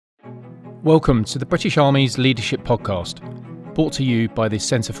Welcome to the British Army's Leadership Podcast, brought to you by the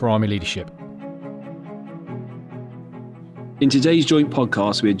Centre for Army Leadership. In today's joint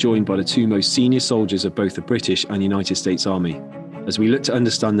podcast, we are joined by the two most senior soldiers of both the British and United States Army, as we look to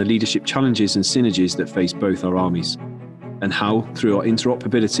understand the leadership challenges and synergies that face both our armies, and how, through our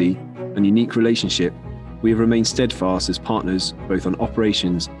interoperability and unique relationship, we have remained steadfast as partners both on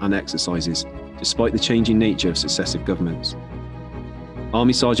operations and exercises, despite the changing nature of successive governments.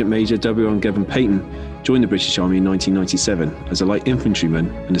 Army Sergeant Major WO1 Gavin Paton joined the British Army in 1997 as a light infantryman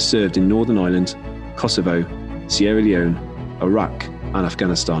and has served in Northern Ireland, Kosovo, Sierra Leone, Iraq and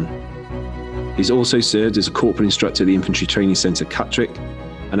Afghanistan. He's also served as a corporal instructor at the Infantry Training Centre Catterick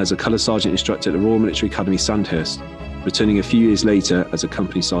and as a colour sergeant instructor at the Royal Military Academy Sandhurst, returning a few years later as a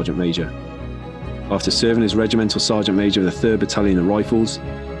company sergeant major. After serving as Regimental Sergeant Major of the 3rd Battalion of Rifles,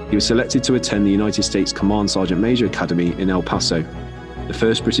 he was selected to attend the United States Command Sergeant Major Academy in El Paso, the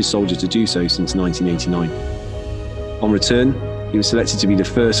first British soldier to do so since 1989. On return, he was selected to be the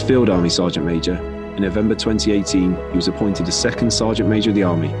first Field Army Sergeant Major. In November 2018, he was appointed the 2nd Sergeant Major of the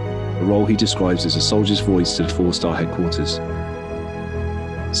Army, a role he describes as a soldier's voice to the 4-star headquarters.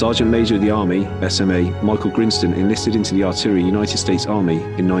 Sergeant Major of the Army, SMA, Michael Grinston enlisted into the Artillery United States Army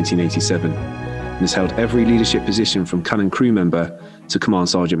in 1987 and has held every leadership position from cannon crew member to Command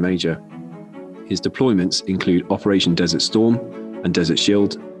Sergeant Major. His deployments include Operation Desert Storm and Desert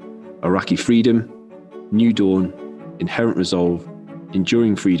Shield, Iraqi Freedom, New Dawn, Inherent Resolve,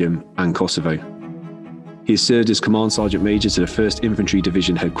 Enduring Freedom and Kosovo. He has served as Command Sergeant Major to the 1st Infantry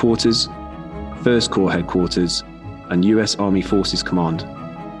Division Headquarters, 1st Corps Headquarters and US Army Forces Command.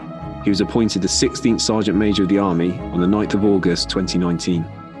 He was appointed the 16th Sergeant Major of the Army on the 9th of August 2019.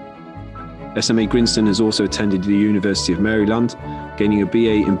 SMA Grinston has also attended the University of Maryland, gaining a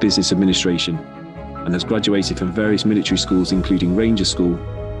BA in Business Administration, and has graduated from various military schools including Ranger School,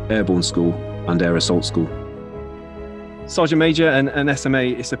 Airborne School and Air Assault School. Sergeant Major and SMA,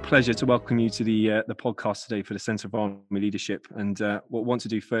 it's a pleasure to welcome you to the podcast today for the Centre for Army Leadership. And what I want to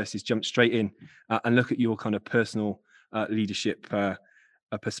do first is jump straight in and look at your kind of personal leadership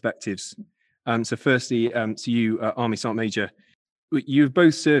perspectives. So firstly, to you, Army Sergeant Major, you've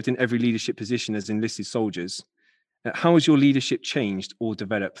both served in every leadership position as enlisted soldiers. How has your leadership changed or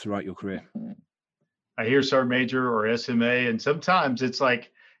developed throughout your career? I hear Sergeant Major or SMA, and sometimes it's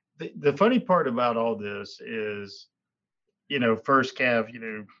like the funny part about all this is, first Cav,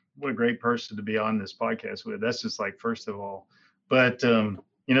 what a great person to be on this podcast with. That's just like, first of all. But,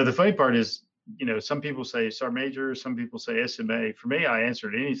 the funny part is, some people say Sergeant Major, some people say SMA. For me, I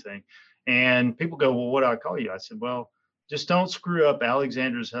answered anything. And people go, well, what do I call you? I said, well, just don't screw up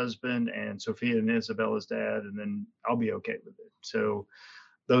Alexandra's husband and Sophia and Isabella's dad, and then I'll be okay with it. So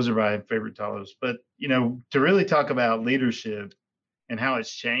those are my favorite titles. But, to really talk about leadership and how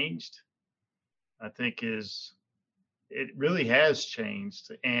it's changed, I think it really has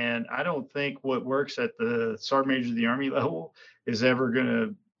changed. And I don't think what works at the Sergeant Major of the Army level is ever going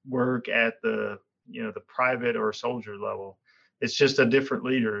to work at the private or soldier level. It's just a different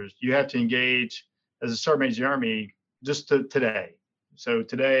leader. You have to engage as a Sergeant Major of the Army just today. So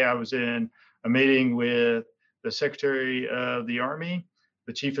today I was in a meeting with the Secretary of the Army,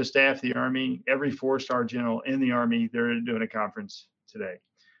 the Chief of Staff of the Army, every 4-star general in the Army. They're doing a conference today.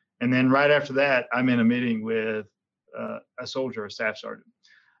 And then right after that, I'm in a meeting with a soldier, a staff sergeant.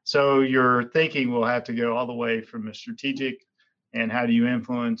 So your thinking will have to go all the way from a strategic and how do you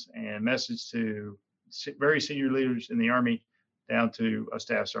influence and message to very senior leaders in the Army down to a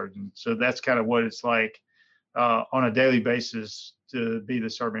staff sergeant. So that's kind of what it's like on a daily basis to be the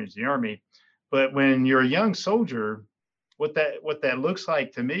Sergeant Major of the Army. But when you're a young soldier, what that looks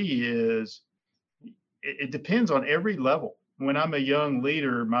like to me is it depends on every level. When I'm a young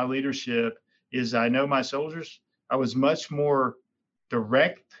leader, my leadership is I know my soldiers. I was much more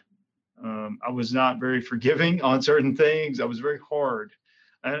direct. I was not very forgiving on certain things. I was very hard.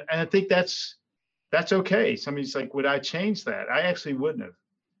 And I think that's okay. Somebody's like, would I change that? I actually wouldn't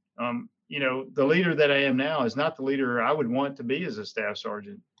have. The leader that I am now is not the leader I would want to be as a staff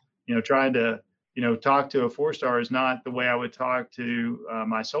sergeant. Trying to, talk to a 4-star is not the way I would talk to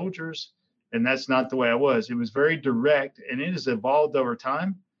my soldiers. And that's not the way I was. It was very direct, and it has evolved over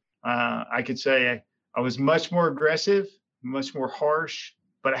time. I could say I was much more aggressive, much more harsh,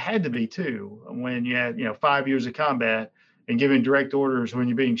 but I had to be too. When you had, 5 years of combat and giving direct orders when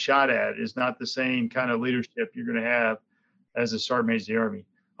you're being shot at is not the same kind of leadership you're going to have as a Sergeant Major of the Army.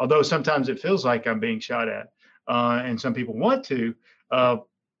 Although sometimes it feels like I'm being shot at, and some people want to,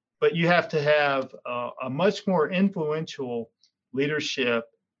 but you have to have a much more influential leadership.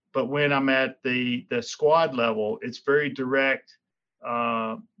 But when I'm at the squad level, it's very direct,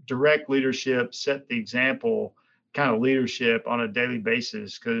 direct leadership, set the example kind of leadership on a daily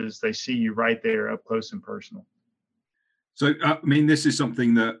basis because they see you right there up close and personal. So, I mean, this is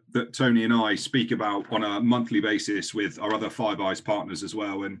something that Tony and I speak about on a monthly basis with our other Five Eyes partners as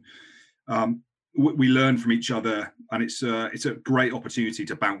well. And we learn from each other, and it's a great opportunity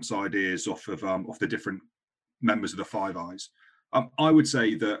to bounce ideas off the different members of the Five Eyes. I would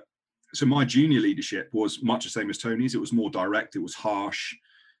say that, so my junior leadership was much the same as Tony's. It was more direct. It was harsh.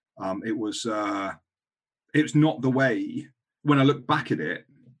 It was not the way, when I look back at it,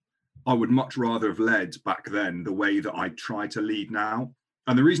 I would much rather have led back then the way that I try to lead now.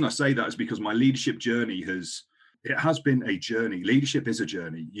 And the reason I say that is because my leadership journey has been a journey. Leadership is a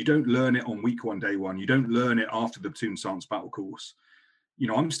journey. You don't learn it on week one, day one. You don't learn it after the Platoon Sergeant's Battle Course. You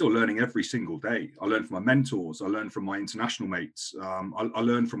know, I'm still learning every single day. I learn from my mentors. I learn from my international mates. I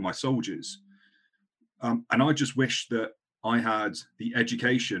learn from my soldiers. And I just wish that I had the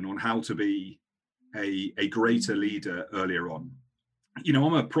education on how to be a greater leader earlier on. You know,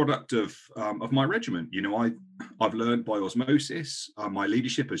 I'm a product of my regiment. You know, I've learned by osmosis. My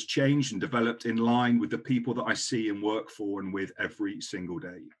leadership has changed and developed in line with the people that I see and work for and with every single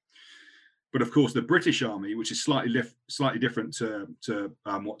day. But of course, the British Army, which is slightly different to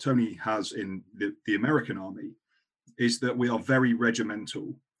what Tony has in the American Army, is that we are very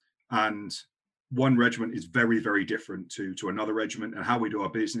regimental, and one regiment is very, very different to another regiment, and how we do our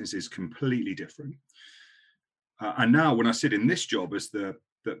business is completely different. And now when I sit in this job as the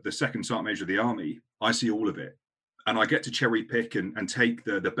second sergeant major of the Army, I see all of it. And I get to cherry pick and take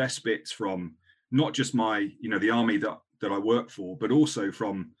the best bits from not just my, you know, the army that I work for, but also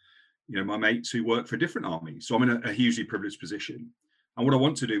from, you know, my mates who work for different armies. So I'm in a hugely privileged position. And what I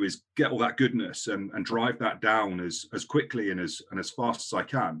want to do is get all that goodness and drive that down as quickly and as fast as I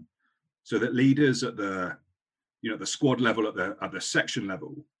can, so that leaders at the, you know, the squad level, at the section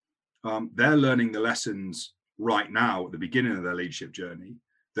level, they're learning the lessons right now at the beginning of their leadership journey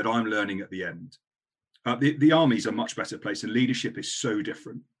that I'm learning at the end. The army's a much better place, and leadership is so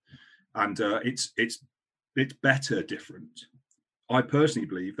different, and it's better different. I personally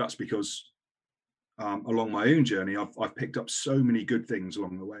believe that's because along my own journey, I've picked up so many good things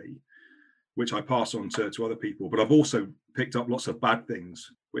along the way, which I pass on to other people. But I've also picked up lots of bad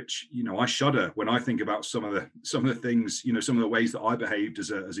things, which, you know, I shudder when I think about some of the things, you know, some of the ways that I behaved as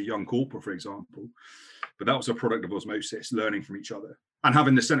a young corporal, for example. But that was a product of osmosis, learning from each other. And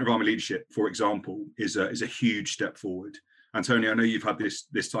having the Centre of Army Leadership, for example, is a huge step forward. And Tony, I know you've had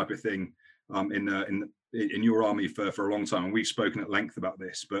this type of thing in your army for a long time, and we've spoken at length about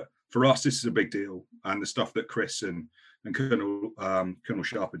this. But for us, this is a big deal, and the stuff that Chris and Colonel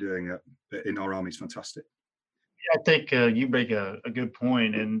Sharp are doing in our army is fantastic. Yeah, I think you make a good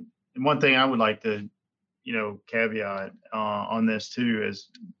point, and one thing I would like to, you know, caveat on this too is,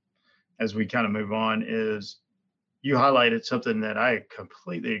 as we kind of move on, is you highlighted something that I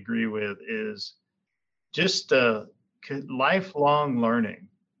completely agree with, is just lifelong learning.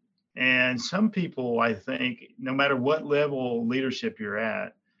 And some people, I think, no matter what level of leadership you're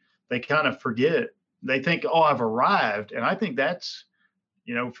at, they kind of forget. They think, oh, I've arrived. And I think that's,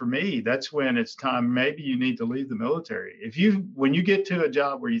 you know, for me, that's when it's time. Maybe you need to leave the military. When you get to a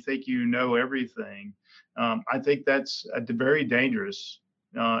job where you think you know everything, I think that's very dangerous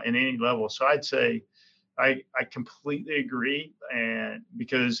in any level. So I'd say I completely agree. And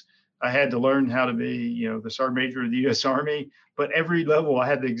because I had to learn how to be, you know, the sergeant major of the US Army, but every level I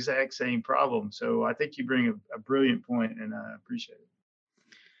had the exact same problem. So I think you bring a brilliant point, and I appreciate it.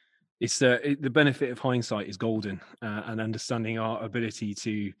 It's the benefit of hindsight is golden, and understanding our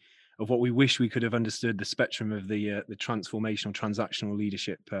ability of what we wish we could have understood, the spectrum of the transformational, transactional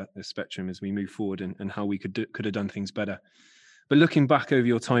leadership, the spectrum as we move forward, and how we could have done things better. But looking back over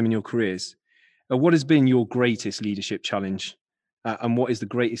your time in your careers, what has been your greatest leadership challenge, and what is the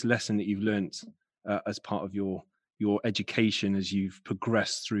greatest lesson that you've learned as part of your education as you've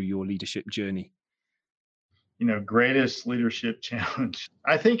progressed through your leadership journey? You know, greatest leadership challenge.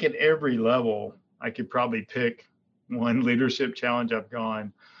 I think at every level, I could probably pick one leadership challenge I've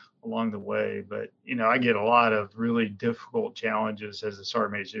gone along the way. But, you know, I get a lot of really difficult challenges as a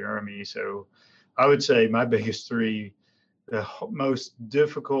sergeant major of the Army. So I would say my biggest three, the most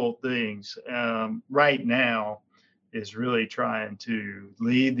difficult things right now is really trying to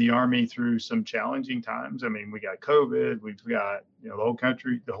lead the Army through some challenging times. I mean, we got COVID, we've got, you know, the whole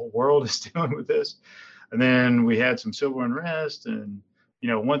country, the whole world is dealing with this. And then we had some civil unrest and, you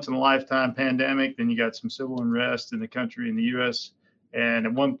know, once in a lifetime pandemic. Then you got some civil unrest in the country, in the US. And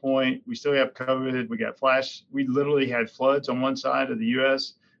at one point we still have COVID. We got we literally had floods on one side of the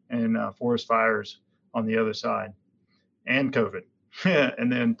US and forest fires on the other side, and COVID.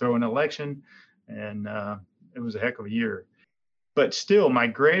 and then throw an election, and it was a heck of a year. But still, my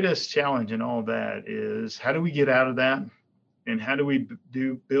greatest challenge in all that is, how do we get out of that, and how do we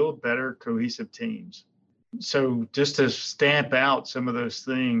build better cohesive teams? So just to stamp out some of those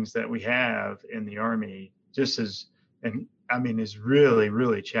things that we have in the Army, is really,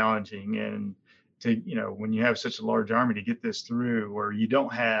 really challenging. And when you have such a large Army, to get this through where you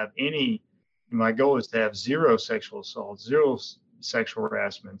don't have any, my goal is to have zero sexual assaults, zero sexual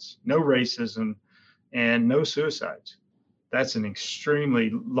harassments, no racism, and no suicides. That's an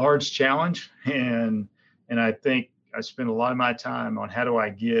extremely large challenge. And I think I spend a lot of my time on how do I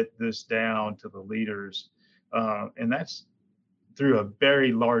get this down to the leaders. And that's through a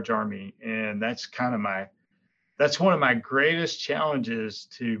very large Army. And that's one of my greatest challenges,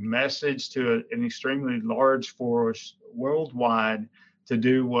 to message to an extremely large force worldwide to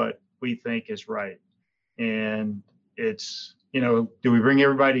do what we think is right. And it's, do we bring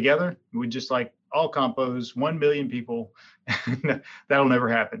everybody together? We just like all compos, 1 million people, that'll never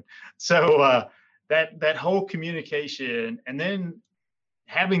happen. So that whole communication, and then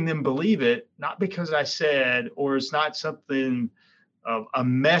having them believe it, not because I said, or it's not something of a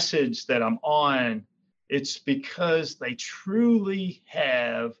message that I'm on, it's because they truly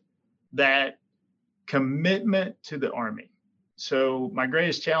have that commitment to the Army. So my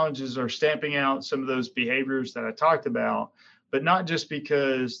greatest challenges are stamping out some of those behaviors that I talked about, but not just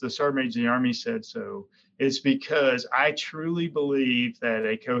because the Sergeant Major of the Army said so. It's because I truly believe that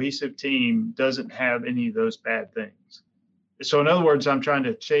a cohesive team doesn't have any of those bad things. So in other words, I'm trying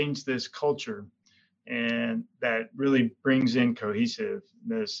to change this culture, and that really brings in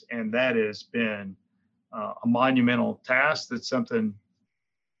cohesiveness. And that has been a monumental task. That's something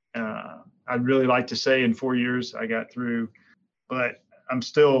I'd really like to say in 4 years I got through, but I'm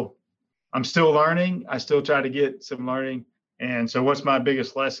still learning. I still try to get some learning. And so what's my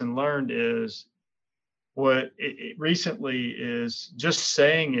biggest lesson learned is recently is just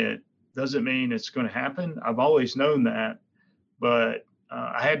saying it doesn't mean it's going to happen. I've always known that, but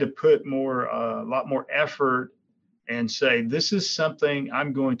I had to put a lot more effort and say, this is something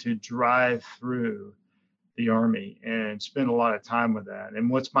I'm going to drive through the Army, and spend a lot of time with that. And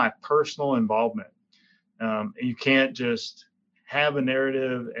what's my personal involvement? You can't just have a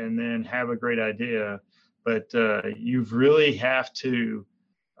narrative and then have a great idea, but you really have to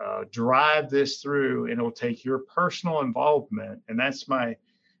drive this through, and it'll take your personal involvement. And that's my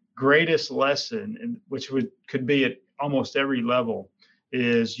greatest lesson, and which could be at almost every level,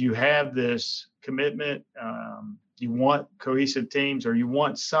 is you have this commitment. You want cohesive teams, or you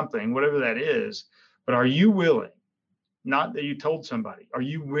want something, whatever that is, but are you willing, not that you told somebody, are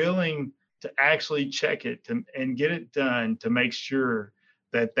you willing to actually check it and get it done to make sure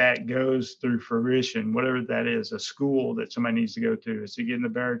that goes through fruition, whatever that is, a school that somebody needs to go to, is to get in the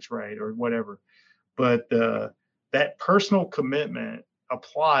barracks right, or whatever. But that personal commitment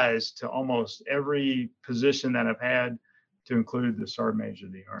applies to almost every position that I've had, to include the Sergeant Major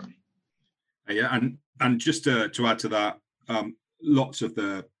of the Army. Yeah, and just to add to that, lots of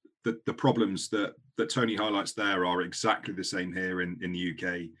the problems that Tony highlights there are exactly the same here in the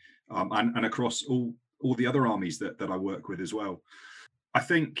UK, and across all the other armies that I work with as well. I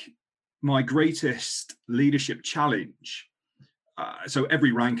think my greatest leadership challenge, so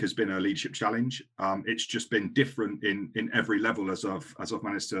every rank has been a leadership challenge. It's just been different in every level as I've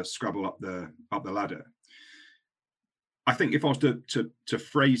managed to scrabble up the ladder. I think if I was to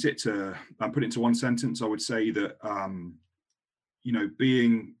phrase it, to put it into one sentence, I would say that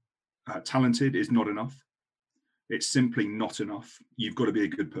being talented is not enough. It's simply not enough. You've got to be a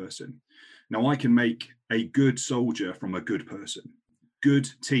good person. Now, I can make a good soldier from a good person. Good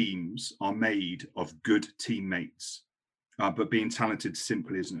teams are made of good teammates, but being talented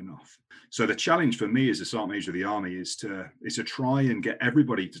simply isn't enough. So the challenge for me as a Sergeant Major of the Army is to try and get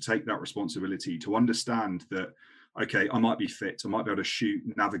everybody to take that responsibility, to understand that, okay, I might be fit, I might be able to shoot,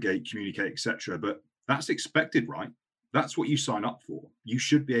 navigate, communicate, etc., but that's expected, right? That's what you sign up for. You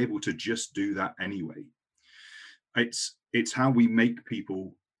should be able to just do that anyway. It's how we make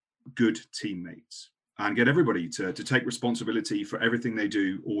people good teammates and get everybody to take responsibility for everything they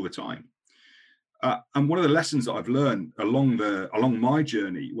do all the time. And one of the lessons that I've learned along my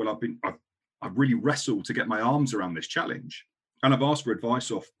journey, well, I've really wrestled to get my arms around this challenge. And I've asked for advice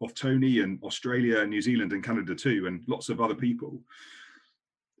of Tony and Australia, New Zealand and Canada too, and lots of other people.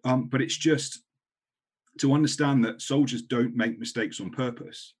 But it's just to understand that soldiers don't make mistakes on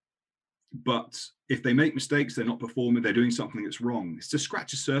purpose. But if they make mistakes, they're not performing, they're doing something that's wrong. It's to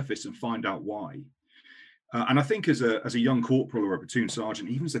scratch the surface and find out why. And I think as a young corporal or a platoon sergeant,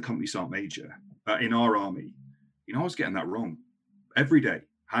 even as a company sergeant major in our army, I was getting that wrong. every day,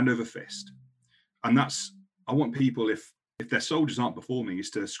 hand over fist. And I want people, if their soldiers aren't performing, is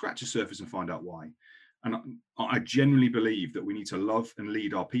to scratch the surface and find out why. And I genuinely believe that we need to love and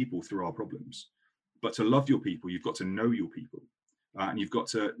lead our people through our problems. But to love your people, you've got to know your people. And you've got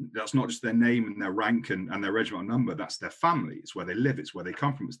to, that's not just their name and their rank and their regimental number, that's their family, it's where they live, it's where they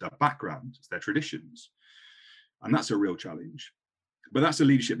come from, it's their background, it's their traditions. And that's a real challenge. But that's a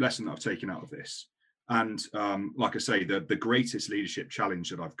leadership lesson that I've taken out of this. And like I say, the greatest leadership challenge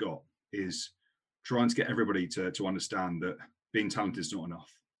that I've got is trying to get everybody to understand that being talented is not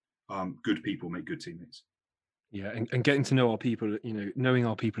enough. Good people make good teammates. Yeah, and getting to know our people, knowing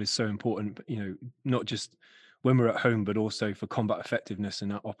our people is so important, not just when we're at home, but also for combat effectiveness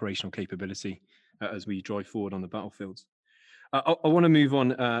and operational capability as we drive forward on the battlefields. I want to move on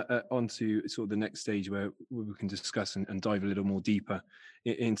to sort of the next stage where we can discuss and dive a little more deeper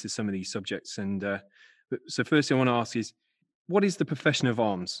into some of these subjects. And so firstly, I want to ask is, what is the profession of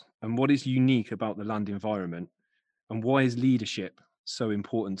arms and what is unique about the land environment, and why is leadership so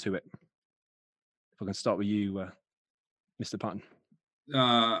important to it? If I can start with you, Mr. Patton.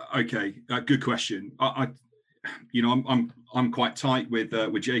 Okay, good question. I'm quite tight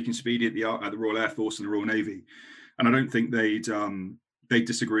with Jake and Speedy at the Royal Air Force and the Royal Navy, and I don't think they'd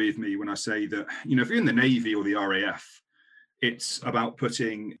disagree with me when I say that, if you're in the Navy or the RAF, it's about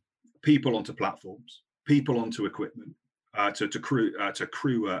putting people onto platforms, people onto equipment, to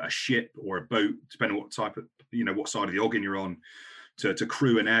crew a ship or a boat, depending on what type of, what side of the Ogden you're on, to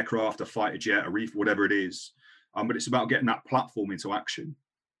crew an aircraft, a fighter jet, a reef, whatever it is. But it's about getting that platform into action.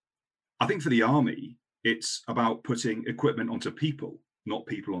 I think for the Army, it's about putting equipment onto people, not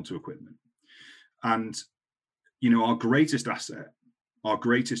people onto equipment. And, our greatest asset, our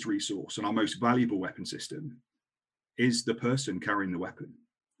greatest resource, and our most valuable weapon system is the person carrying the weapon.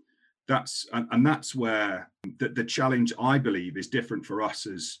 That's where the challenge, I believe, is different for us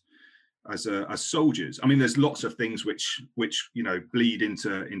as soldiers. I mean, there's lots of things which bleed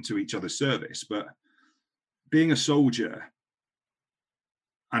into each other's service, but being a soldier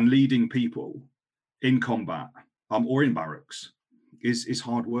and leading people in combat or in barracks is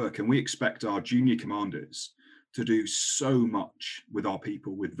hard work, and we expect our junior commanders to do so much with our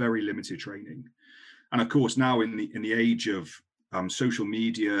people with very limited training. And of course, now in the age of social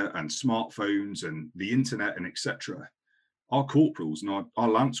media and smartphones and the internet and etc., our corporals and our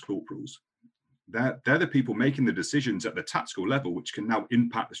lance corporals, they're the people making the decisions at the tactical level, which can now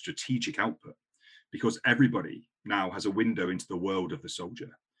impact the strategic output, because everybody now has a window into the world of the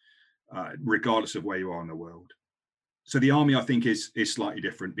soldier, regardless of where you are in the world. So the Army, I think, is slightly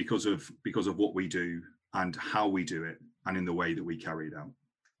different because of what we do and how we do it, and in the way that we carry it out.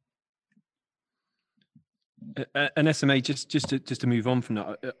 And SMA, just to move on from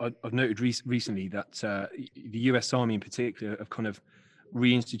that, I've noted recently that the US Army in particular have kind of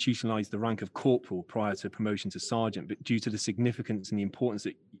reinstitutionalized the rank of corporal prior to promotion to sergeant, but due to the significance and the importance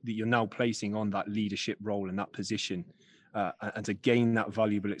that you're now placing on that leadership role and that position, and to gain that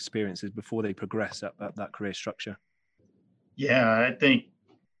valuable experiences before they progress up that career structure. Yeah, I think,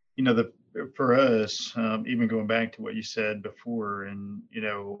 for us, even going back to what you said before, and,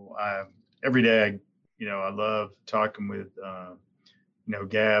 every day, I love talking with,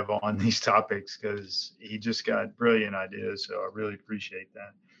 Gav on these topics, because he just got brilliant ideas. So I really appreciate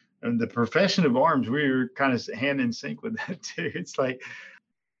that. And the profession of arms, we're kind of hand in sync with that too. It's like,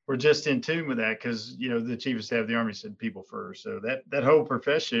 we're just in tune with that because, the Chief of Staff of the Army said people first. So that whole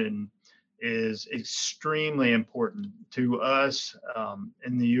profession is extremely important to us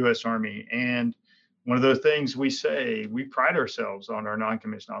in the U.S. Army. And one of those things we say, we pride ourselves on our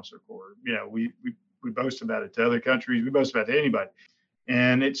non-commissioned officer corps. We boast about it to other countries. We boast about it to anybody.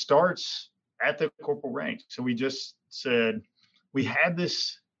 And it starts at the corporal rank. So we just said, we had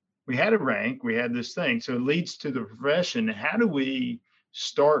a rank, we had this thing. So it leads to the profession. How do we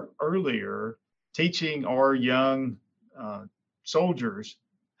start earlier teaching our young soldiers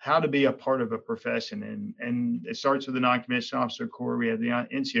how to be a part of a profession? And it starts with the non-commissioned officer corps. We have the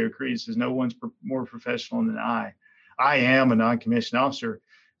NCO creed. It says no one's more professional than I. I am a non-commissioned officer.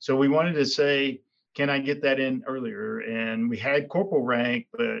 So we wanted to say, can I get that in earlier? And we had corporal rank,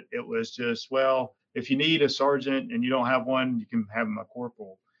 but it was just, well, if you need a sergeant and you don't have one, you can have them a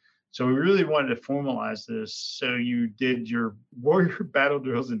corporal. So we really wanted to formalize this. So you did your warrior battle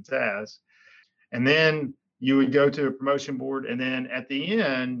drills and tasks, and then you would go to a promotion board. And then at the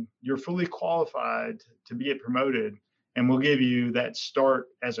end, you're fully qualified to get promoted. And we'll give you that start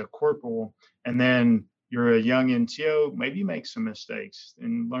as a corporal. And then you're a young NCO, maybe you make some mistakes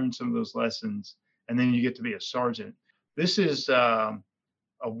and learn some of those lessons. And then you get to be a sergeant. This is a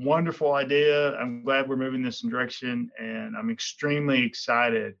a wonderful idea. I'm glad we're moving this direction, and I'm extremely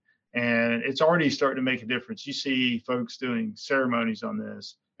excited. And it's already starting to make a difference. You see folks doing ceremonies on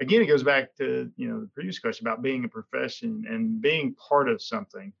this. Again, it goes back to, the previous question about being a profession and being part of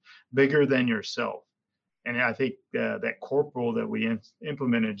something bigger than yourself. And I think that corporal that we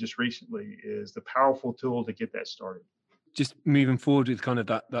implemented just recently is the powerful tool to get that started. Just moving forward with kind of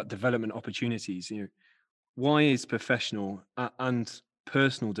that development opportunities, why is professional and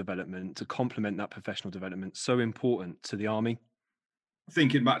personal development to complement that professional development so important to the Army?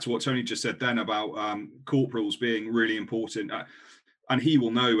 Thinking back to what Tony just said then about corporals being really important, and he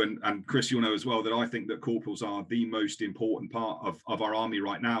will know, and Chris, you'll know as well, that I think that corporals are the most important part of our Army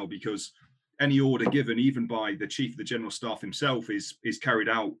right now, because any order given, even by the Chief of the General Staff himself, is carried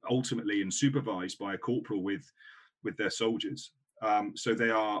out ultimately and supervised by a corporal with their soldiers. So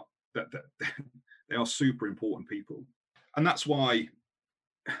they are super important people, and that's why,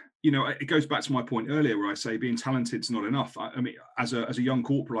 it goes back to my point earlier where I say being talented is not enough. I mean, as a young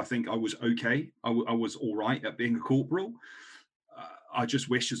corporal, I think I was okay. I was all right at being a corporal. I just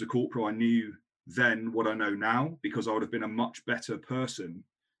wish as a corporal I knew then what I know now, because I would have been a much better person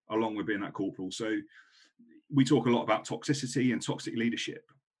along with being that corporal. So we talk a lot about toxicity and toxic leadership,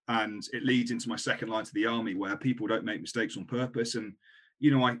 and it leads into my second line to the Army, where people don't make mistakes on purpose. And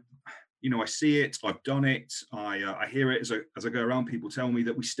I see it, I've done it, I hear it as I go around. People tell me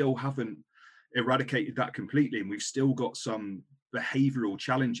that we still haven't eradicated that completely, and we've still got some behavioral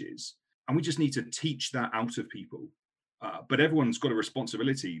challenges, and we just need to teach that out of people. But everyone's got a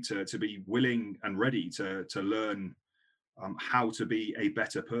responsibility to be willing and ready to learn how to be a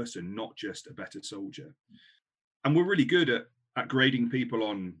better person, not just a better soldier. And we're really good at grading people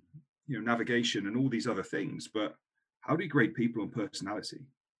on navigation and all these other things, but how do you grade people on personality?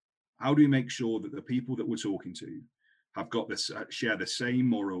 How do we make sure that the people that we're talking to have got this, share the same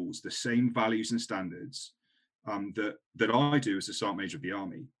morals, the same values and standards that I do as a Sergeant Major of the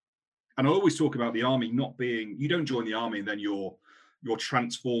Army? And I always talk about the Army not being, you don't join the Army and then you're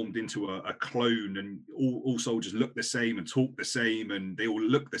transformed into a clone, and all soldiers look the same and talk the same and they all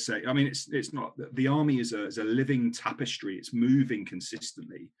look the same. I mean, it's not. The Army is a living tapestry. It's moving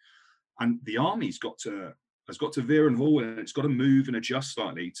consistently, and the Army's has got to veer and haul, and it's got to move and adjust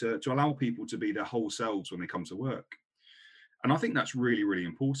slightly to allow people to be their whole selves when they come to work. And I think that's really, really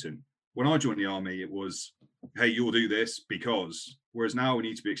important. When I joined the Army, it was, hey, you'll do this because, whereas now we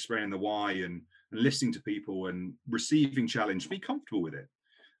need to be explaining the why and listening to people and receiving challenge, be comfortable with it.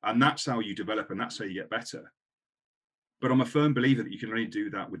 And that's how you develop, and that's how you get better. But I'm a firm believer that you can only do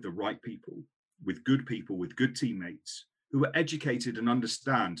that with the right people, with good teammates who are educated and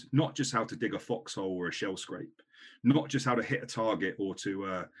understand not just how to dig a foxhole or a shell scrape, not just how to hit a target or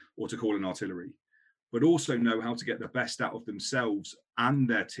to call in artillery, but also know how to get the best out of themselves and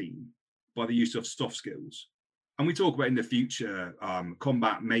their team by the use of soft skills. And we talk about in the future,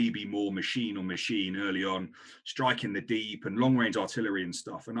 combat may be more machine on machine early on, striking the deep and long range artillery and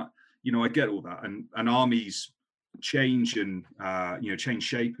stuff. And I get all that, and armies change and change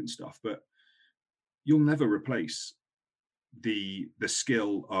shape and stuff, but you'll never replace the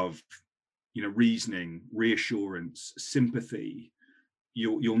skill of reasoning, reassurance, sympathy.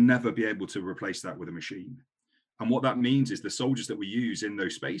 You'll never be able to replace that with a machine. And what that means is the soldiers that we use in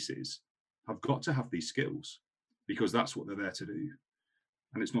those spaces have got to have these skills, because that's what they're there to do.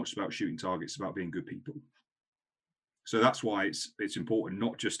 And it's not just about shooting targets, it's about being good people. So that's why it's important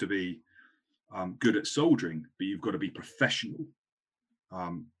not just to be good at soldiering, but you've got to be professional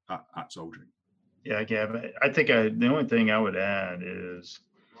at soldiering. Yeah, Gavin, I think the only thing I would add is,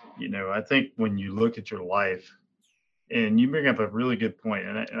 I think when you look at your life, and you bring up a really good point,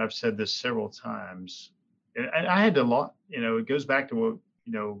 and I've said this several times, and I had to it goes back to what,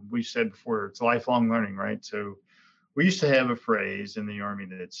 we said before, it's lifelong learning, right? So we used to have a phrase in the Army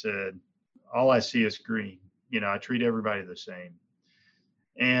that said, all I see is green. I treat everybody the same.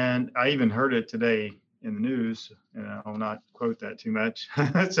 And I even heard it today in the news, and I'll not quote that too much.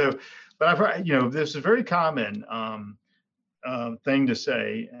 So, but I've heard, this is a very common thing to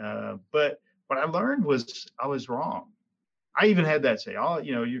say. But what I learned was I was wrong. I even had that say,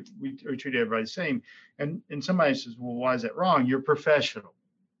 we treat everybody the same. And somebody says, well, why is that wrong? You're professional.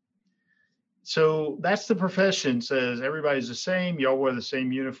 So that's the profession, says everybody's the same. Y'all wear the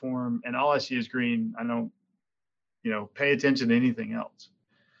same uniform, and all I see is green. I don't, pay attention to anything else.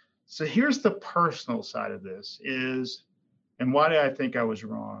 So here's the personal side of this is, and why did I think I was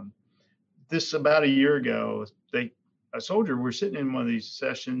wrong? This about a year ago, a soldier, we're sitting in one of these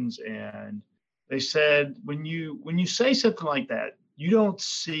sessions, and they said, when you say something like that, you don't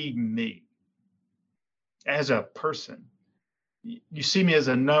see me as a person. you see me as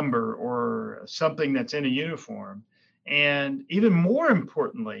a number or something that's in a uniform. And even more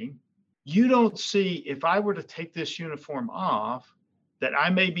importantly, you don't see if I were to take this uniform off, that I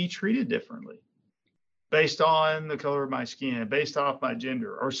may be treated differently based on the color of my skin, based off my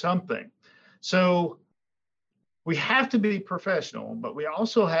gender or something. So we have to be professional, but we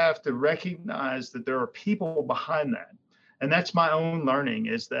also have to recognize that there are people behind that. And that's my own learning,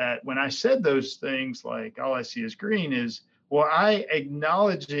 is that when I said those things like all I see is green, is, well, I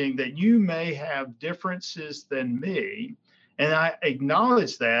acknowledging that you may have differences than me. And I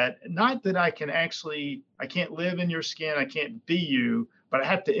acknowledge that, not that I can't live in your skin, I can't be you, but I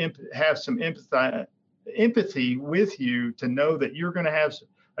have to have some empathy with you to know that you're going to have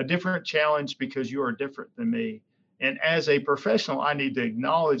a different challenge because you are different than me. And as a professional, I need to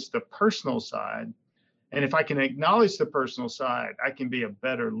acknowledge the personal side. And if I can acknowledge the personal side, I can be a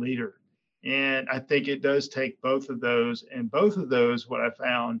better leader. And I think it does take both of those. And both of those, what I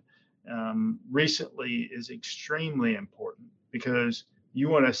found recently, is extremely important, because you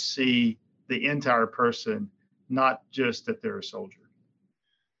want to see the entire person, not just that they're a soldier.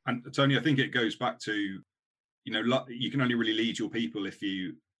 And Tony, I think it goes back to, you know, you can only really lead your people if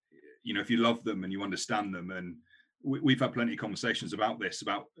you love them and you understand them. And we've had plenty of conversations about this,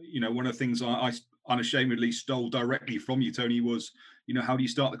 about, you know, one of the things I unashamedly stole directly from you, Tony, was, you know, how do you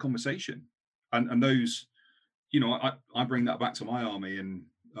start the conversation? And those, you know, I bring that back to my army, and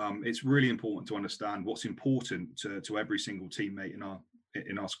it's really important to understand what's important to every single teammate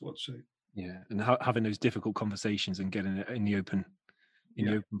in our squad. So yeah, and having those difficult conversations and getting it in the open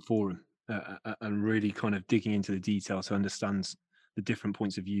forum, and really kind of digging into the detail so understands the different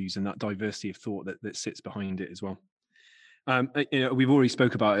points of views and that diversity of thought that sits behind it as well. You know, we've already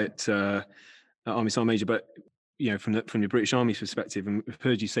spoke about it at Army Sergeant Major, but you know, from the British Army's perspective, and we've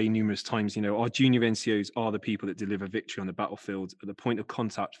heard you say numerous times, you know, our junior NCOs are the people that deliver victory on the battlefield, at the point of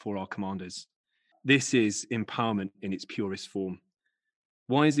contact for our commanders. This is empowerment in its purest form.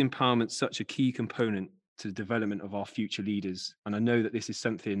 Why is empowerment such a key component to the development of our future leaders? And I know that this is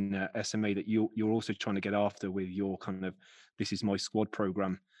something SMA that you're also trying to get after with your kind of "This Is My Squad"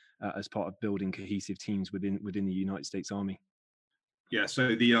 program, as part of building cohesive teams within the United States Army. Yeah,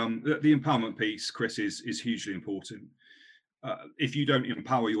 so the empowerment piece, Chris, is hugely important. If you don't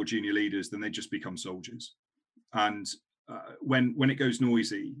empower your junior leaders, then they just become soldiers. And when it goes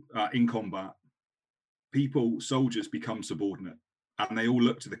noisy in combat, soldiers become subordinate, and they all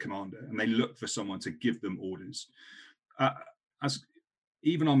look to the commander, and they look for someone to give them orders. As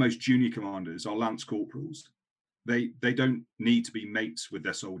even our most junior commanders, our lance corporals, they don't need to be mates with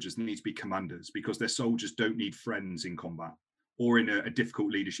their soldiers. They need to be commanders, because their soldiers don't need friends in combat or in a difficult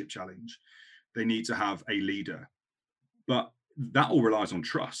leadership challenge. They need to have a leader. But that all relies on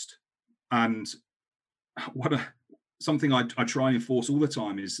trust. And something I try and enforce all the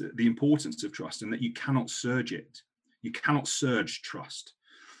time is the importance of trust, and that you cannot surge it. You cannot surge trust.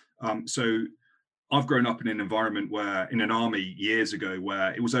 So I've grown up in an environment where, in an army years ago,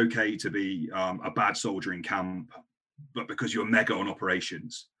 where it was okay to be a bad soldier in camp, but because you're mega on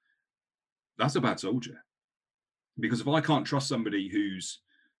operations, that's a bad soldier. Because if I can't trust somebody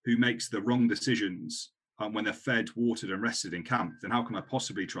who makes the wrong decisions when they're fed, watered, and rested in camp, then how can I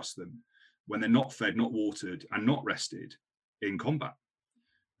possibly trust them when they're not fed, not watered, and not rested in combat?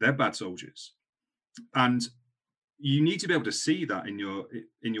 They're bad soldiers. And you need to be able to see that in your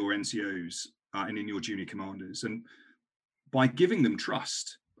NCOs and in your junior commanders, and by giving them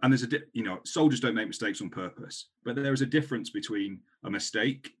trust. And there's soldiers don't make mistakes on purpose, but there is a difference between a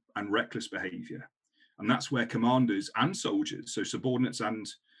mistake and reckless behavior. And that's where commanders and soldiers, so subordinates and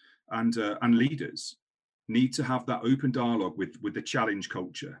leaders, need to have that open dialogue with the challenge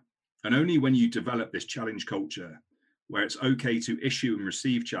culture. And only when you develop this challenge culture, where it's okay to issue and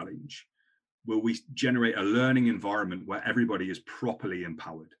receive challenge, will we generate a learning environment where everybody is properly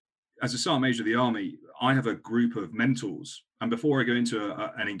empowered. As a Sergeant Major of the Army, I have a group of mentors. And before I go into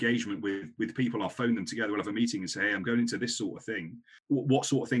an engagement with people, I'll phone them together, we'll have a meeting and say, hey, I'm going into this sort of thing. What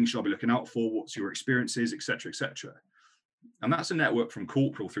sort of things should I be looking out for? What's your experiences, et cetera, et cetera. And that's a network from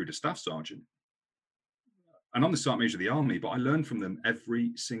corporal through to staff sergeant. And I'm the Sergeant Major of the Army, but I learn from them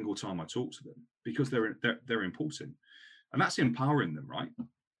every single time I talk to them, because they're important. And that's empowering them, right?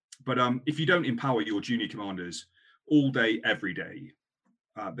 But if you don't empower your junior commanders all day, every day,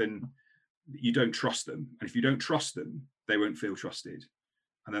 then you don't trust them. And if you don't trust them, they won't feel trusted.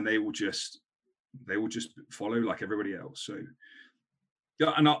 And then they will just follow like everybody else. So,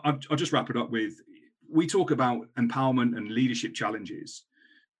 yeah, and I'll just wrap it up with, we talk about empowerment and leadership challenges.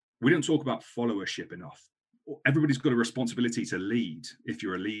 We don't talk about followership enough. Everybody's got a responsibility to lead if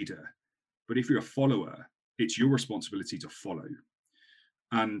you're a leader. But if you're a follower, it's your responsibility to follow.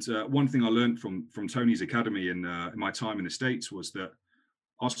 And one thing I learned from Tony's academy in my time in the States was that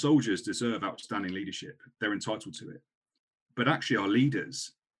our soldiers deserve outstanding leadership. They're entitled to it. But actually, our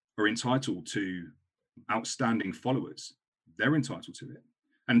leaders are entitled to outstanding followers. They're entitled to it.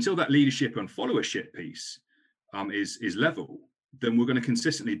 And until that leadership and followership piece is level, then we're going to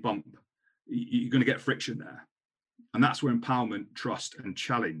consistently bump. You're going to get friction there. And that's where empowerment, trust, and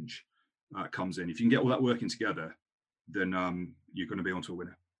challenge comes in. If you can get all that working together, then you're going to be onto a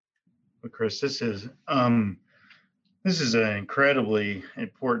winner. Well, Chris, this is an incredibly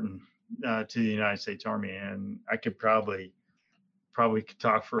important to the United States Army, and I could probably could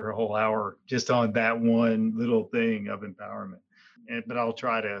talk for a whole hour just on that one little thing of empowerment. But I'll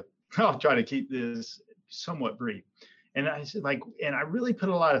try to keep this somewhat brief. And I really put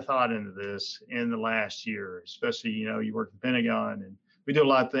a lot of thought into this in the last year, especially, you work at the Pentagon and we do a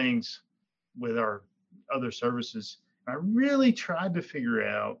lot of things with our other services. I really tried to figure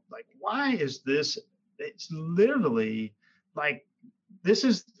out, why is this? It's literally this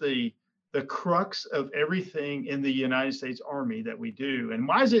is the crux of everything in the United States Army that we do. And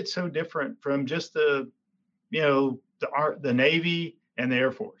why is it so different from just the Navy and the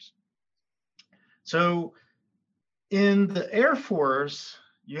Air Force? So in the Air Force,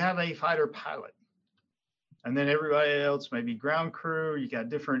 you have a fighter pilot. And then everybody else, maybe ground crew, you got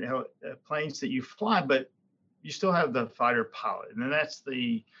different planes that you fly, but you still have the fighter pilot. And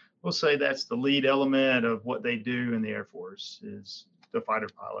then we'll say that's the lead element of what they do in the Air Force is the fighter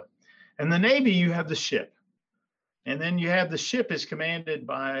pilot. And the Navy, you have the ship. And then you have the ship is commanded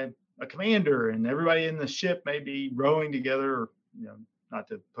by a commander, and everybody in the ship may be rowing together, or, not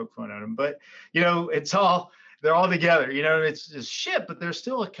to poke fun at them, but, they're all together, it's a ship, but there's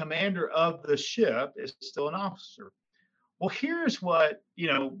still a commander of the ship, is still an officer. Well, here's what,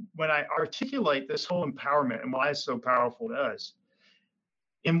 when I articulate this whole empowerment and why it's so powerful to us.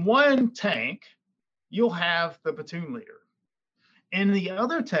 In one tank, you'll have the platoon leader. And the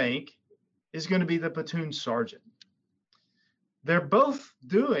other tank is going to be the platoon sergeant. They're both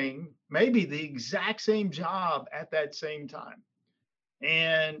doing maybe the exact same job at that same time.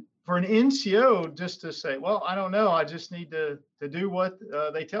 And for an NCO just to say, well, I don't know, I just need to do what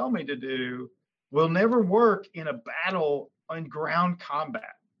they tell me to do, will never work in a battle on ground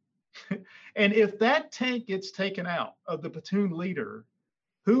combat. And if that tank gets taken out of the platoon leader,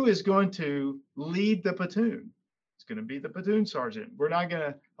 who is going to lead the platoon? It's going to be the platoon sergeant. We're not going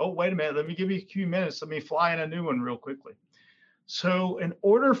to, oh, wait a minute, let me give you a few minutes. Let me fly in a new one real quickly. So in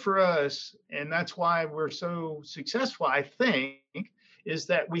order for us, and that's why we're so successful, I think, is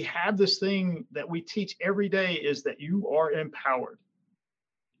that we have this thing that we teach every day is that you are empowered.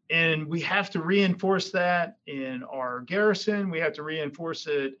 And we have to reinforce that in our garrison. We have to reinforce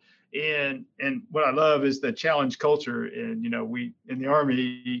it and what I love is the challenge culture. And, we, in the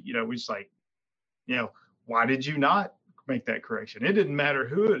Army, we just why did you not make that correction? It didn't matter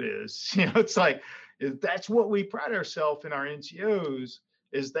who it is. It's that's what we pride ourselves in our NCOs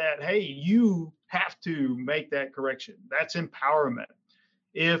is that, hey, you have to make that correction. That's empowerment.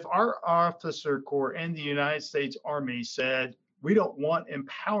 If our officer corps and the United States Army said, we don't want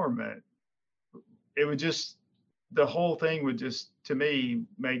empowerment, it would just, the whole thing would just, to me,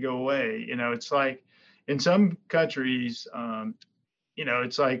 may go away. It's like in some countries,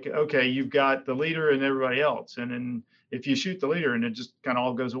 it's like, okay, you've got the leader and everybody else. And then if you shoot the leader and it just kind of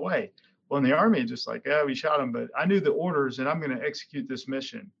all goes away. Well, in the Army, it's just like, oh, we shot him, but I knew the orders and I'm going to execute this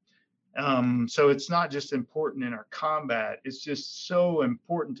mission. So it's not just important in our combat, it's just so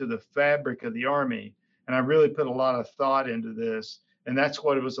important to the fabric of the Army. And I really put a lot of thought into this. And that's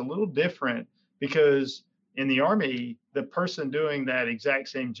what it was a little different because in the Army, the person doing that exact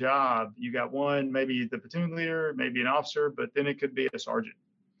same job, you got one, maybe the platoon leader, maybe an officer, but then it could be a sergeant.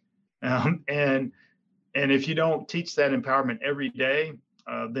 And if you don't teach that empowerment every day,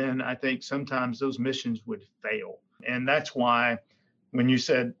 then I think sometimes those missions would fail. And that's why when you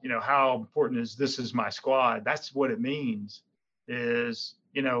said, how important is this is my squad, that's what it means is,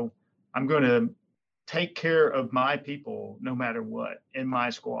 I'm going to take care of my people no matter what in my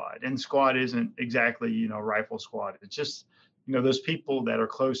squad. And squad isn't exactly, rifle squad. It's just, those people that are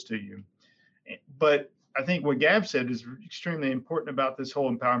close to you. But I think what Gav said is extremely important about this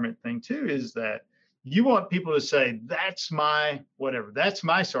whole empowerment thing too, is that you want people to say, that's my whatever, that's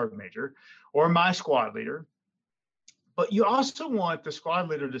my sergeant major or my squad leader. But you also want the squad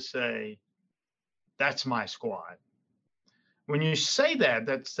leader to say, that's my squad. When you say that,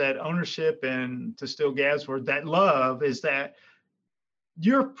 that's that ownership, and to steal Gav's word, that love is that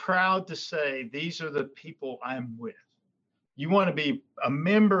you're proud to say, these are the people I'm with. You want to be a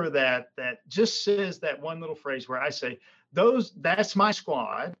member that just says that one little phrase where I say, that's my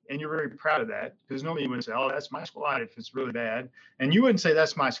squad. And you're very proud of that, because normally you wouldn't say, oh, that's my squad if it's really bad. And you wouldn't say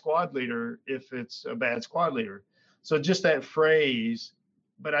that's my squad leader if it's a bad squad leader. So just that phrase,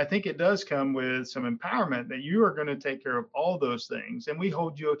 but I think it does come with some empowerment that you are going to take care of all those things. And we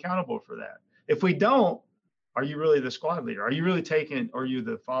hold you accountable for that. If we don't, are you really the squad leader? Are you really or are you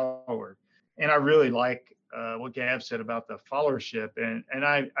the follower? And I really like what Gav said about the followership. And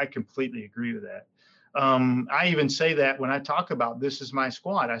I completely agree with that. I even say that when I talk about this is my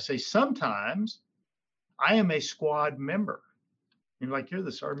squad, I say sometimes I am a squad member. You're like, you're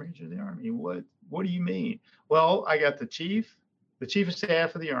the sergeant major of the Army. What do you mean? Well, I got the chief of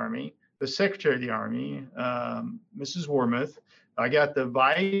staff of the Army, the secretary of the Army, Mrs. Wormuth. I got the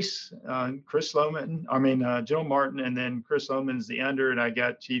vice, Chris Lohman, General Martin, and then Chris Lohman's the under, and I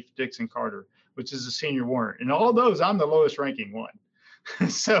got Chief Dixon Carter, which is the senior warrant. And all those, I'm the lowest ranking one.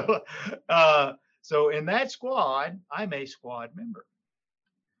 So in that squad, I'm a squad member.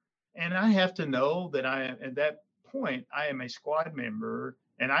 And I have to know that at that point, I am a squad member,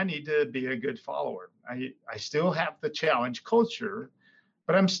 and I need to be a good follower. I still have the challenge culture,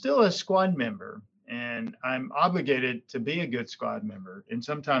 but I'm still a squad member, and I'm obligated to be a good squad member. And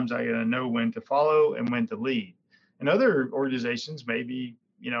sometimes I gotta know when to follow and when to lead. In other organizations, maybe,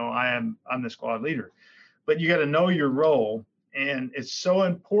 I'm the squad leader, but you got to know your role. And it's so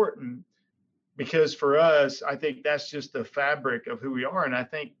important, because for us, I think that's just the fabric of who we are. And I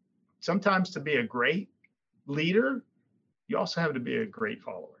think sometimes to be a great leader, you also have to be a great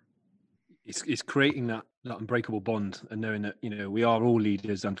follower. It's creating that unbreakable bond, and knowing that we are all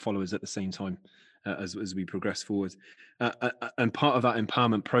leaders and followers at the same time as we progress forward. And part of that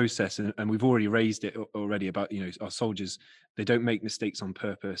empowerment process, and we've already raised it already about our soldiers, they don't make mistakes on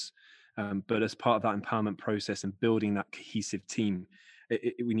purpose. But as part of that empowerment process and building that cohesive team,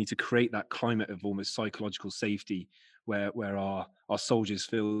 we need to create that climate of almost psychological safety, where our soldiers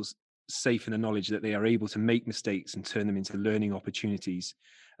feel safe in the knowledge that they are able to make mistakes and turn them into learning opportunities,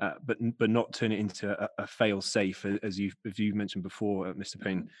 but not turn it into a fail safe, as you've mentioned before, Mr.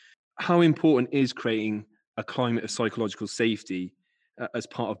 Payne. How important is creating a climate of psychological safety as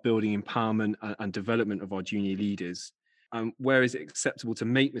part of building empowerment and development of our junior leaders? Where is it acceptable to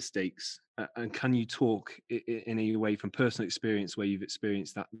make mistakes? And can you talk in any way from personal experience where you've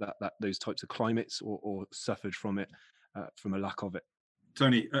experienced that those types of climates or suffered from it, from a lack of it?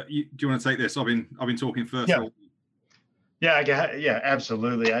 Tony, do you want to take this? I've been talking first. Yeah,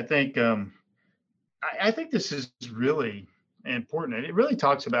 absolutely. I think I think this is really important, and it really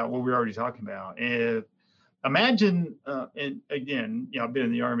talks about what we're already talking about. Imagine, and again, I've been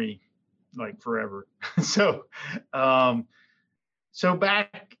in the Army like forever. So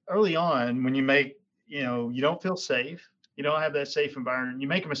back early on, when you make, you don't feel safe, you don't have that safe environment, you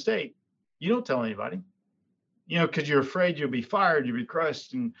make a mistake, you don't tell anybody, because you're afraid you'll be fired, you'll be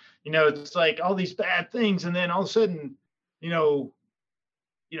crushed. And, it's like all these bad things. And then all of a sudden,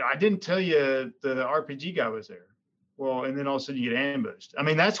 I didn't tell you the RPG guy was there. Well, and then all of a sudden you get ambushed. I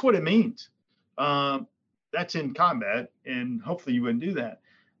mean, that's what it means. That's in combat, and hopefully you wouldn't do that.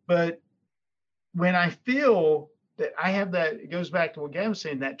 But when I feel that I have that, it goes back to what Gavin was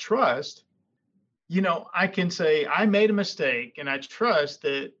saying, that trust, I can say I made a mistake, and I trust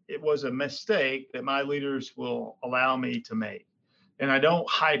that it was a mistake that my leaders will allow me to make, and I don't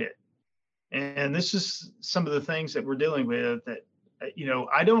hide it. And this is some of the things that we're dealing with, that,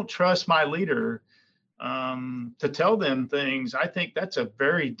 I don't trust my leader to tell them things. I think that's a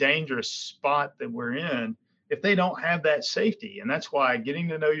very dangerous spot that we're in if they don't have that safety. And that's why getting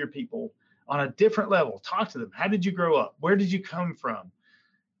to know your people on a different level, talk to them. How did you grow up? Where did you come from?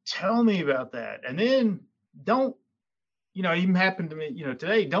 Tell me about that. And then don't, even happened to me,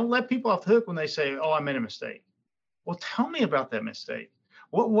 today, don't let people off the hook when they say, oh, I made a mistake. Well, tell me about that mistake.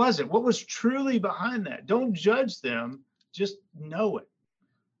 What was it? What was truly behind that? Don't judge them, just know it.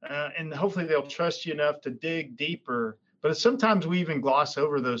 And hopefully they'll trust you enough to dig deeper. But sometimes we even gloss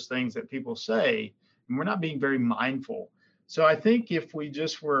over those things that people say, and we're not being very mindful. So I think if we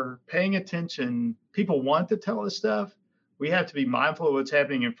just were paying attention, people want to tell us stuff. We have to be mindful of what's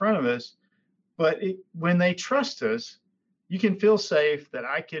happening in front of us. But when they trust us, you can feel safe that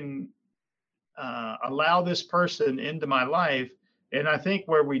I can allow this person into my life. And I think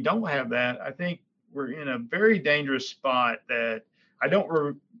where we don't have that, I think we're in a very dangerous spot that I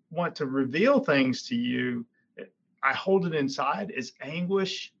don't want to reveal things to you. I hold it inside. It's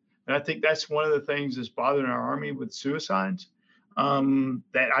anguish. And I think that's one of the things that's bothering our Army with suicides,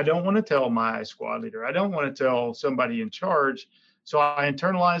 that I don't want to tell my squad leader. I don't want to tell somebody in charge. So I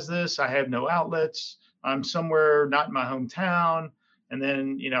internalize this. I have no outlets. I'm somewhere not in my hometown, and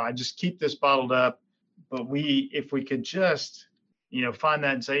then, I just keep this bottled up. But if we could just, find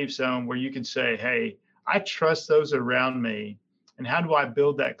that safe zone where you can say, hey, I trust those around me. And how do I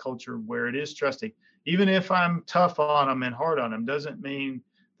build that culture where it is trusting? Even if I'm tough on them and hard on them, doesn't mean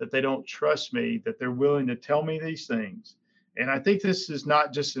that they don't trust me, that they're willing to tell me these things. And I think this is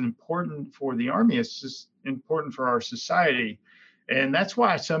not just important for the Army, it's just important for our society. And that's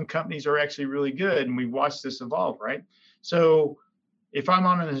why some companies are actually really good. And we watched this evolve, right? So if I'm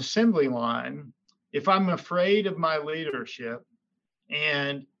on an assembly line, if I'm afraid of my leadership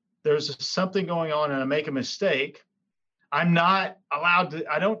and there's something going on and I make a mistake, I'm not allowed to,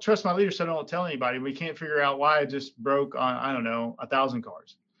 I don't trust my leader, so I don't tell anybody. We can't figure out why I just broke on, I don't know, 1,000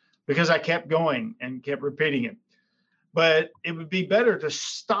 cars because I kept going and kept repeating it. But it would be better to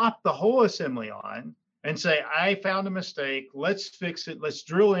stop the whole assembly line and say, I found a mistake. Let's fix it. Let's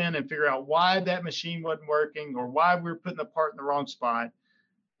drill in and figure out why that machine wasn't working or why we're putting the part in the wrong spot.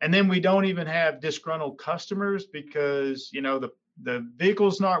 And then we don't even have disgruntled customers because, the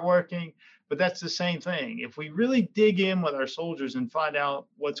vehicle's not working. But that's the same thing. If we really dig in with our soldiers and find out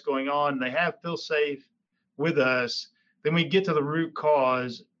what's going on, they feel safe with us, then we get to the root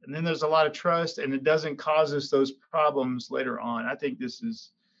cause. And then there's a lot of trust and it doesn't cause us those problems later on. I think this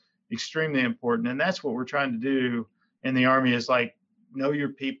is extremely important. And that's what we're trying to do in the Army is like know your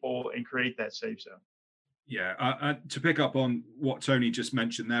people and create that safe zone. Yeah. To pick up on what Tony just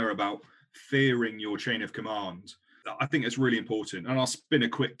mentioned there about fearing your chain of command, I think it's really important. And I'll spin a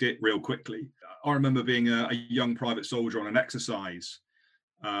quick dip real quickly. I remember being a young private soldier on an exercise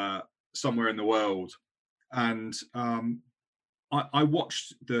somewhere in the world. And I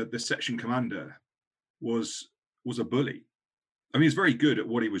watched the section commander was a bully. I mean, he's very good at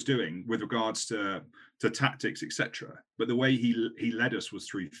what he was doing with regards to tactics, etc. But the way he led us was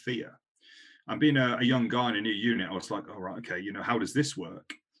through fear. And being a young guy in a new unit, I was like, all right, okay, how does this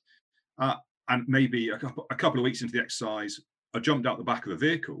work? And maybe a couple of weeks into the exercise, I jumped out the back of a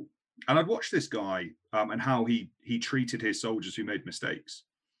vehicle and I'd watched this guy and how he treated his soldiers who made mistakes.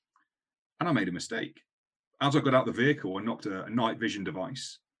 And I made a mistake. As I got out the vehicle, I knocked a night vision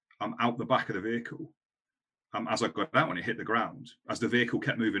device out the back of the vehicle. As I got out and it hit the ground, as the vehicle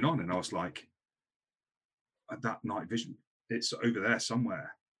kept moving on, and I was like, that night vision, it's over there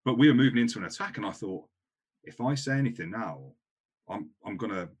somewhere. But we were moving into an attack, and I thought, if I say anything now, I'm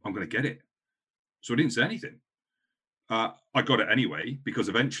gonna get it. So I didn't say anything. I got it anyway because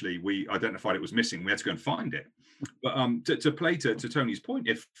eventually we identified it was missing. We had to go and find it. But to play to Tony's point,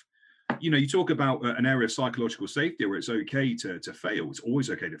 if you talk about an area of psychological safety where it's okay to fail, it's always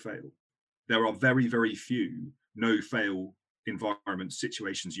okay to fail. There are very, very few no-fail environments,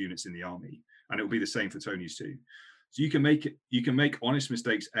 situations, units in the Army, and it will be the same for Tony's too. So you can make honest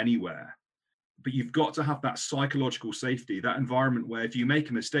mistakes anywhere, but you've got to have that psychological safety, that environment where if you make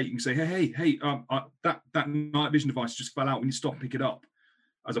a mistake, you can say, hey, that night vision device just fell out. We need to stop and pick it up,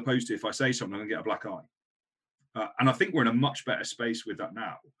 as opposed to if I say something, I'm gonna get a black eye. And I think we're in a much better space with that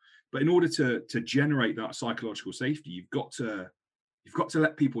now. But in order to generate that psychological safety, you've got to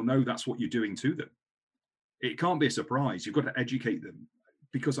let people know that's what you're doing to them. It can't be a surprise. You've got to educate them,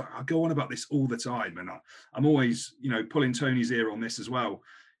 because I go on about this all the time, and I'm always, pulling Tony's ear on this as well.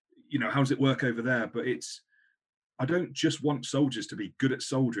 How does it work over there? But I don't just want soldiers to be good at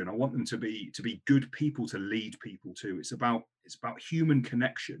soldiering. I want them to be good people to lead people too. It's about human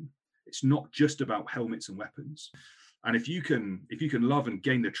connection. It's not just about helmets and weapons. And if you can love and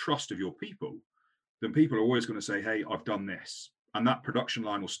gain the trust of your people, then people are always going to say, hey, I've done this. And that production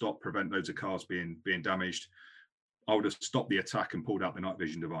line will prevent loads of cars being damaged. I would have stopped the attack and pulled out the night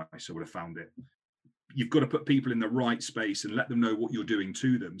vision device. I would have found it. You've got to put people in the right space and let them know what you're doing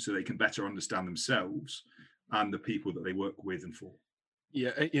to them so they can better understand themselves and the people that they work with and for.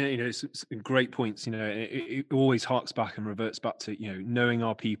 Yeah, it's great points. It always harks back and reverts back to knowing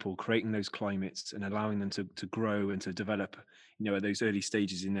our people, creating those climates, and allowing them to grow and to develop. At those early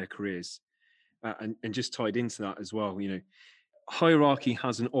stages in their careers, and just tied into that as well. Hierarchy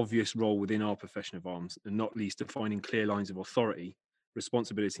has an obvious role within our profession of arms, and not least defining clear lines of authority,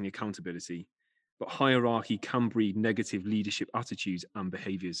 responsibility, and accountability. But hierarchy can breed negative leadership attitudes and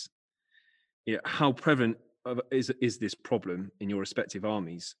behaviours. How prevalent is this problem in your respective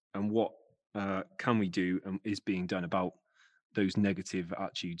armies, and what can we do and is being done about those negative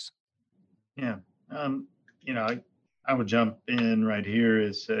attitudes? Yeah, I would jump in right here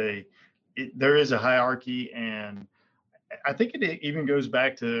and say there is a hierarchy, and I think it even goes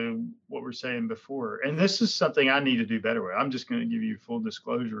back to what we're saying before. And this is something I need to do better with. I'm just going to give you full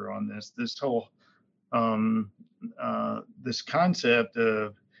disclosure on this whole this concept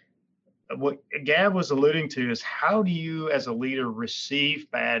of what Gav was alluding to is, how do you as a leader receive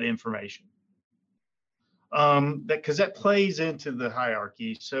bad information? Because that plays into the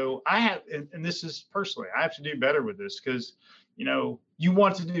hierarchy. So I have, and this is personally, I have to do better with this, because you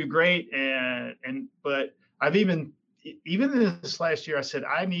want to do great, but I've even this last year, I said,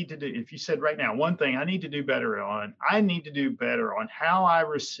 I need to do, if you said right now, one thing I need to do better on, I need to do better on how I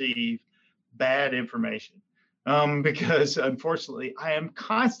receive bad information. Because unfortunately, I am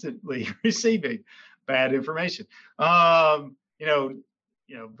constantly receiving bad information.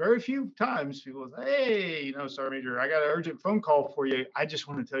 Very few times people say, hey, Sergeant Major, I got an urgent phone call for you. I just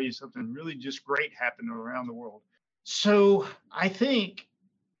want to tell you something really just great happened around the world. So I think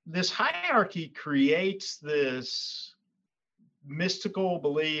this hierarchy creates this mystical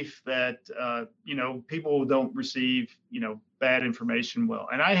belief that people don't receive bad information well.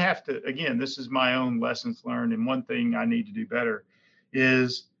 And I have to, again, this is my own lessons learned, and one thing I need to do better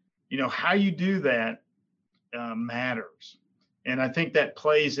is how you do that matters, and I think that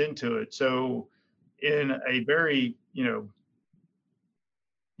plays into it. So in a very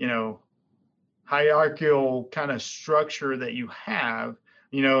hierarchical kind of structure that you have,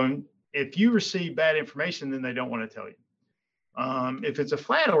 if you receive bad information, then they don't want to tell you. If it's a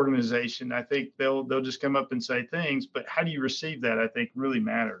flat organization, I think they'll just come up and say things, but how do you receive that, I think, really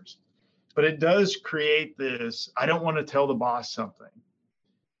matters. But it does create this, I don't want to tell the boss something.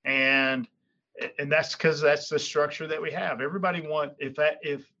 And that's because that's the structure that we have. Everybody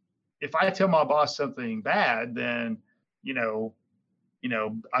if I tell my boss something bad, then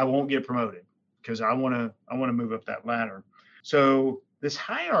I won't get promoted, because I want to move up that ladder. So this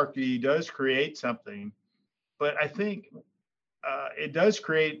hierarchy does create something, but I think it does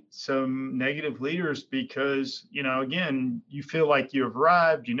create some negative leaders, because, again, you feel like you have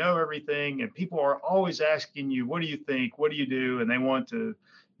arrived, everything, and people are always asking you, what do you think? What do you do? And they want to,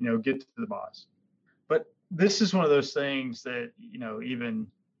 get to the boss. But this is one of those things that, even,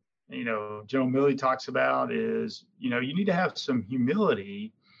 General Milley talks about is, you need to have some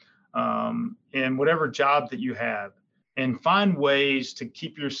humility in whatever job that you have, and find ways to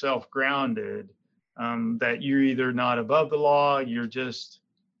keep yourself grounded. That you're either not above the law, you're just,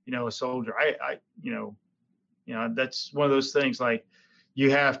 a soldier. That's one of those things, like, you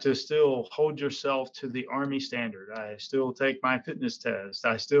have to still hold yourself to the Army standard. I still take my fitness test.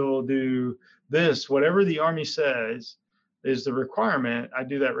 I still do this, whatever the Army says is the requirement. I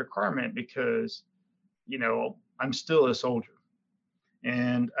do that requirement because, I'm still a soldier.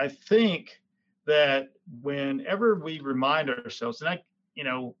 And I think that whenever we remind ourselves, and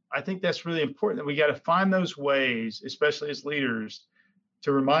I think that's really important, that we got to find those ways, especially as leaders,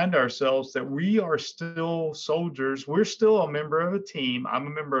 to remind ourselves that we are still soldiers. We're still a member of a team. I'm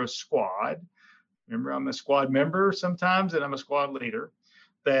a member of a squad. Remember, I'm a squad member sometimes, and I'm a squad leader.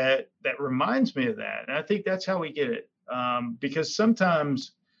 That reminds me of that. And I think that's how we get it. Because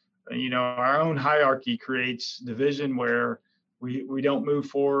sometimes, our own hierarchy creates division where we don't move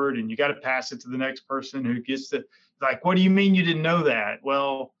forward, and you got to pass it to the next person who gets to, like, what do you mean you didn't know that?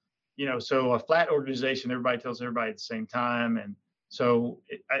 Well, so a flat organization, everybody tells everybody at the same time. And so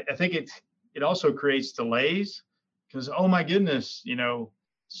I think it also creates delays, because, oh my goodness, Sergeant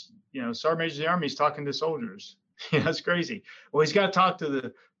Major of the Army is talking to soldiers. That's crazy. Well, he's got to talk to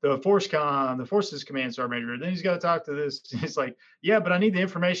the forces command sergeant major. Then he's got to talk to this. It's like, yeah, but I need the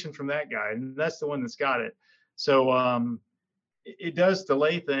information from that guy, and that's the one that's got it. So it does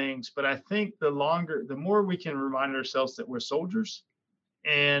delay things, but I think the more we can remind ourselves that we're soldiers.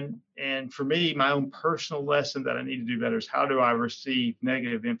 And for me, my own personal lesson that I need to do better is, how do I receive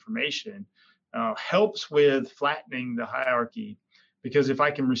negative information? Helps with flattening the hierarchy, because if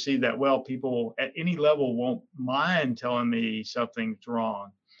I can receive that well, people at any level won't mind telling me something's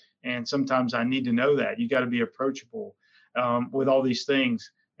wrong. And sometimes I need to know that. You got to be approachable with all these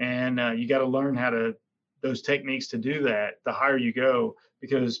things, and you got to learn those techniques to do that the higher you go,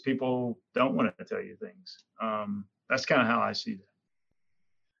 because people don't want to tell you things. That's kind of how I see that.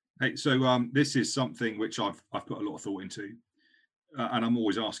 Hey, so this is something which I've put a lot of thought into, and I'm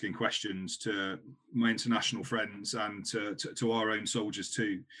always asking questions to my international friends and to our own soldiers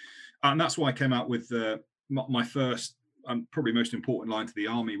too. And that's why I came out with my first and probably most important line to the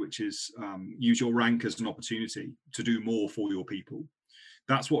Army, which is use your rank as an opportunity to do more for your people.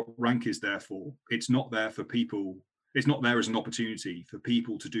 That's what rank is there for. It's not there for people. It's not there as an opportunity for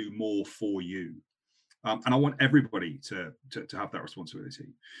people to do more for you. And I want everybody to have that responsibility.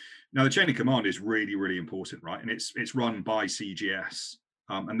 Now, the chain of command is really, really important, right? And it's run by CGS.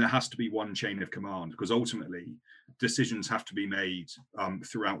 And there has to be one chain of command, because ultimately decisions have to be made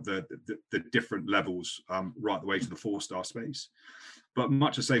throughout the different levels, right the way to the 4-star space. But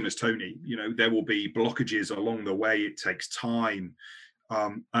much the same as Tony, there will be blockages along the way. It takes time.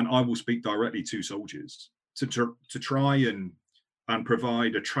 And I will speak directly to soldiers to try and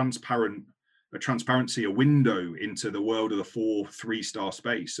provide a transparency, a window into the world of the 4-3-star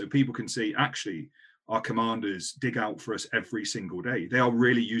space, so people can see actually our commanders dig out for us every single day. They are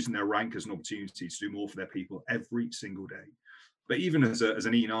really using their rank as an opportunity to do more for their people every single day. But even as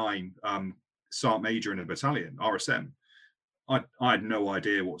an E9 Sergeant Major in a battalion, RSM, I had no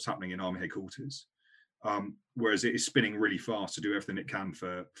idea what's happening in Army headquarters, whereas it is spinning really fast to do everything it can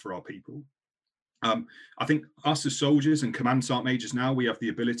for our people. I think us as soldiers and command sergeant majors now, we have the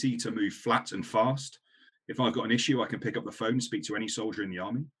ability to move flat and fast. If I've got an issue, I can pick up the phone and speak to any soldier in the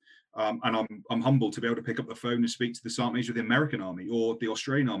army. And I'm humbled to be able to pick up the phone and speak to the sergeant major of the American army or the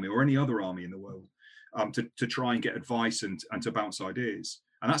Australian army or any other army in the world, to try and get advice and to bounce ideas.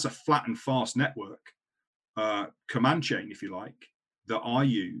 And that's a flat and fast network, command chain, if you like, that I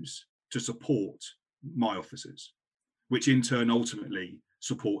use to support my officers, which in turn ultimately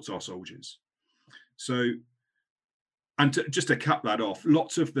supports our soldiers. So, and just to cap that off, I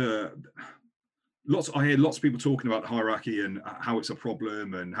hear lots of people talking about hierarchy and how it's a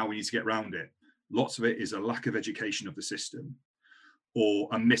problem and how we need to get around it. Lots of it is a lack of education of the system or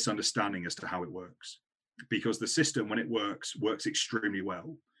a misunderstanding as to how it works. Because the system, when it works extremely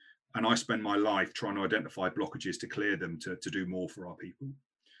well. And I spend my life trying to identify blockages to clear them, to do more for our people.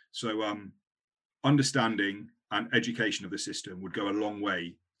 So understanding and education of the system would go a long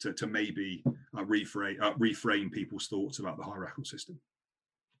way to maybe reframe people's thoughts about the hierarchical system.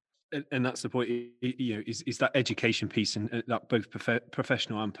 And that's the point, is that education piece and that both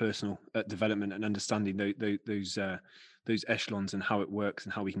professional and personal development and understanding those echelons and how it works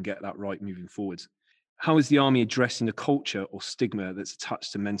and how we can get that right moving forward. How is the Army addressing the culture or stigma that's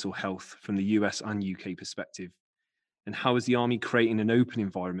attached to mental health from the US and UK perspective? And how is the Army creating an open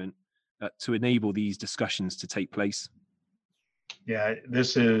environment to enable these discussions to take place? Yeah,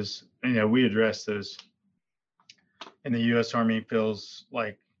 this is, we address this in the US Army. Feels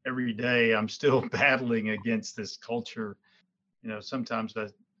like every day I'm still battling against this culture. Sometimes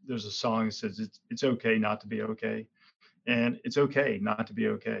there's a song that says it's okay not to be okay. And it's okay not to be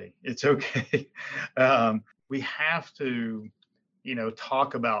okay. It's okay. We have to,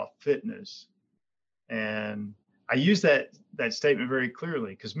 talk about fitness. And I use that statement very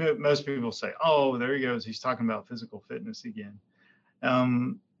clearly because most people say, oh, there he goes. He's talking about physical fitness again.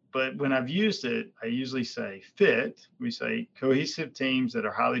 But when I've used it, I usually say fit. We say cohesive teams that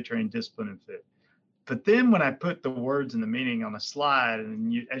are highly trained, disciplined, and fit. But then when I put the words and the meaning on a slide,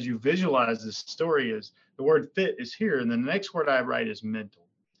 and as you visualize this story, is the word fit is here, and then the next word I write is mental,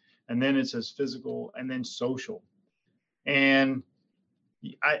 and then it says physical, and then social. And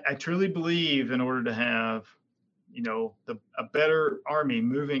I truly believe in order to have, a better Army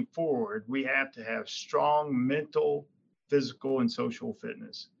moving forward, we have to have strong mental, physical, and social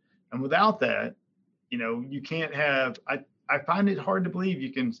fitness. And without that, you can't have. I find it hard to believe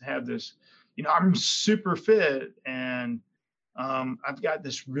you can have this. I'm super fit and I've got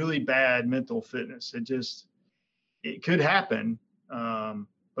this really bad mental fitness. It could happen.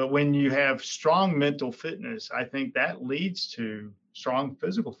 But when you have strong mental fitness, I think that leads to strong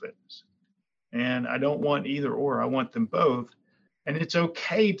physical fitness. And I don't want either or, I want them both. And it's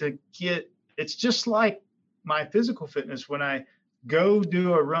okay it's just like my physical fitness. When I go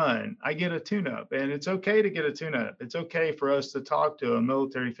do a run, I get a tune-up, and it's okay to get a tune-up. It's okay for us to talk to a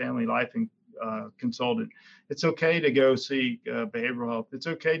military family life and consultant. It's okay to go seek behavioral health. It's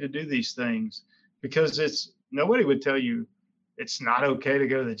okay to do these things because nobody would tell you it's not okay to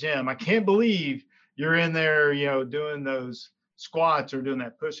go to the gym. I can't believe you're in there, doing those squats or doing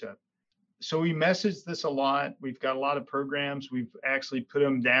that push-up. So we message this a lot. We've got a lot of programs. We've actually put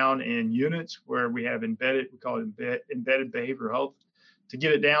them down in units where we have we call it embedded behavioral health, to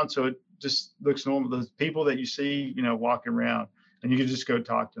get it down so it just looks normal. Those people that you see, walking around, and you can just go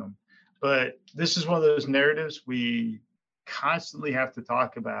talk to them. But this is one of those narratives we constantly have to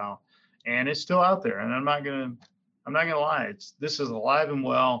talk about, and it's still out there. And I'm not gonna lie. This is alive and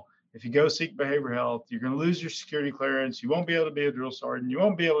well. If you go seek behavioral health, you're going to lose your security clearance. You won't be able to be a drill sergeant. You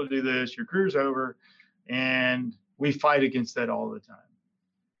won't be able to do this. Your career's over. And we fight against that all the time.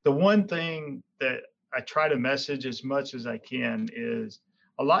 The one thing that I try to message as much as I can is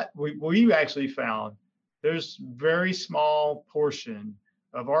we've actually found there's very small portion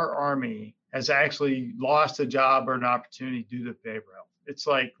of our Army has actually lost a job or an opportunity due to behavioral health. It's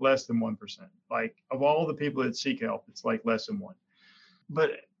like less than 1%. Like of all the people that seek help, it's like less than 1%.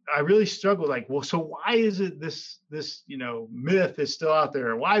 But I really struggle, so why is it this myth is still out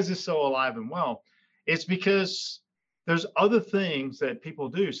there? Why is this so alive and well? It's because there's other things that people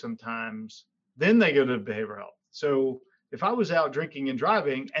do sometimes, then they go to behavioral health. So if I was out drinking and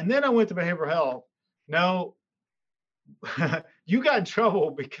driving and then I went to behavioral health, no, you got in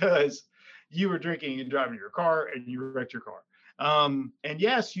trouble because you were drinking and driving your car and you wrecked your car. And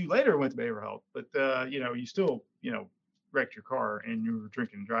yes, you later went to behavioral health, but you still, wrecked your car and you were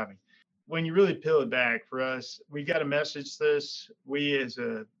drinking and driving. When you really peel it back for us, we got to message this. We as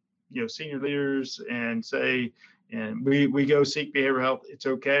senior leaders and say, and we go seek behavioral health. It's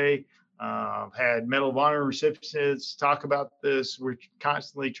okay. Had Medal of Honor recipients talk about this. We're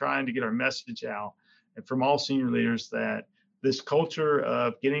constantly trying to get our message out, and from all senior leaders, that this culture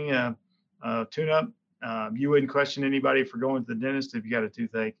of getting a tune-up, you wouldn't question anybody for going to the dentist if you got a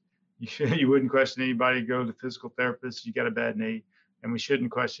toothache. You wouldn't question anybody to go to the physical therapist if you got a bad knee, and we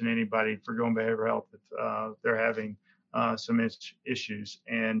shouldn't question anybody for going to behavioral health if they're having some issues.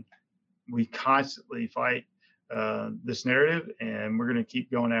 And we constantly fight this narrative, and we're going to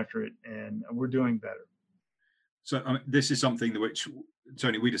keep going after it, and we're doing better. So this is something which,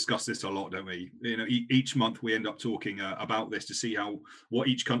 Tony, we discuss this a lot, don't we? Each month we end up talking about this to see what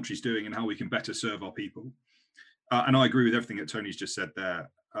each country's doing and how we can better serve our people. And I agree with everything that Tony's just said there.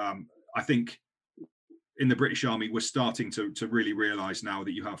 I think in the British Army, we're starting to really realise now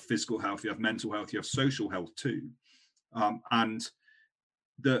that you have physical health, you have mental health, you have social health too. And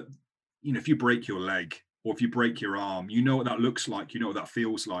if you break your leg or if you break your arm, you know what that looks like, you know what that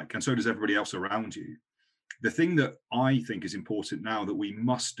feels like, and so does everybody else around you. The thing that I think is important now that we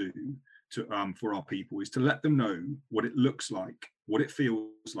must do for our people is to let them know what it looks like, what it feels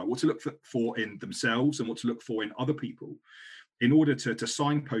like, what to look for in themselves and what to look for in other people, in order to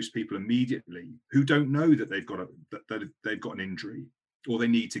signpost people immediately who don't know that they've got an injury or they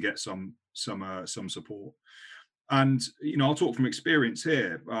need to get some support. And I'll talk from experience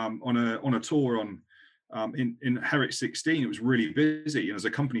here. On a tour in Herrick 16, it was really busy, and as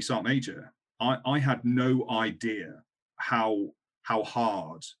a company sergeant major, I had no idea how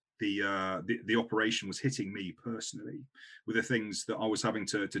hard the operation was hitting me personally, with the things that I was having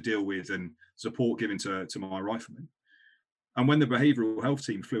to deal with and support given to my riflemen. And when the behavioural health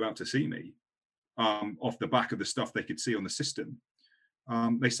team flew out to see me, off the back of the stuff they could see on the system,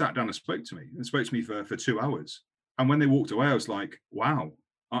 they sat down and spoke to me for 2 hours. And when they walked away, I was like, wow,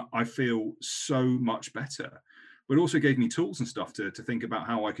 I feel so much better. But it also gave me tools and stuff to think about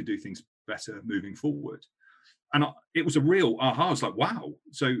how I could do things better moving forward. And it was a real aha. I was like, wow,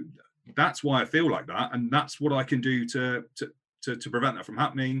 so that's why I feel like that. And that's what I can do to prevent that from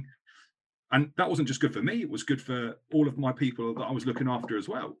happening. And that wasn't just good for me, it was good for all of my people that I was looking after as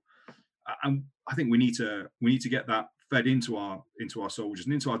well. And I think we need to get that fed into our soldiers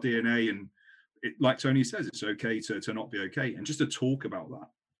and into our DNA. And like Tony says, it's okay to not be okay, and just to talk about that.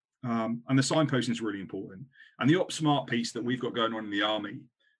 And the signposting is really important. And the Op Smart piece that we've got going on in the Army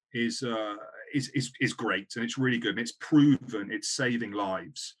is great, and it's really good, and it's proven it's saving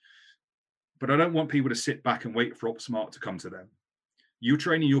lives. But I don't want people to sit back and wait for Op Smart to come to them. You're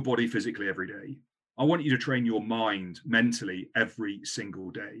training your body physically every day. I want you to train your mind mentally every single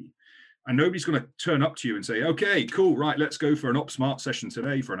day. And nobody's going to turn up to you and say, okay, cool, right, let's go for an Op Smart session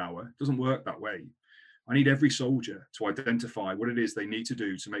today for an hour. It doesn't work that way. I need every soldier to identify what it is they need to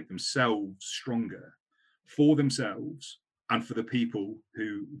do to make themselves stronger, for themselves and for the people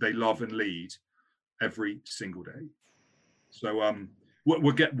who they love and lead every single day. So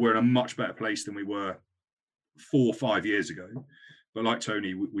we're in a much better place than we were 4 or 5 years ago. But like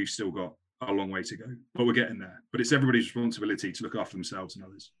Tony, we've still got a long way to go, but we're getting there. But it's everybody's responsibility to look after themselves and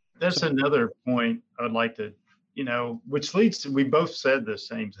others. That's another point I'd like to, which leads to, we both said the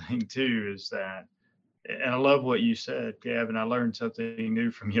same thing too, is that, and I love what you said, Gavin, I learned something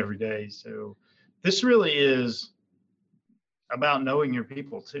new from you every day. So this really is about knowing your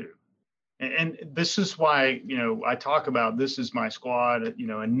people too. And this is why, I talk about this is my squad,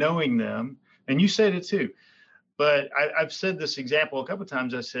 and knowing them, and you said it too. But I've said this example a couple of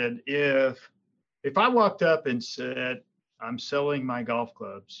times. I said, if I walked up and said, I'm selling my golf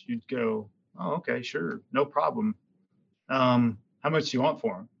clubs, you'd go, oh, okay, sure, no problem. How much do you want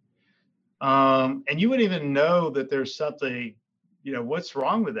for them? And you wouldn't even know that there's something, what's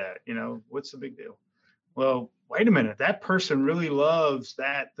wrong with that? What's the big deal? Well, wait a minute, that person really loves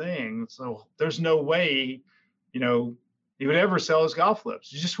that thing. So there's no way, he would ever sell his golf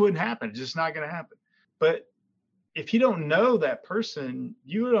clubs. It just wouldn't happen. It's just not going to happen. But if you don't know that person,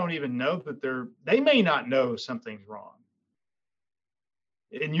 you don't even know that they may not know something's wrong.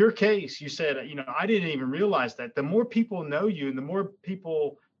 In your case, you said, I didn't even realize that. The more people know you and the more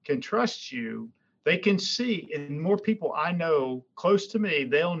people can trust you, they can see, and more people I know close to me,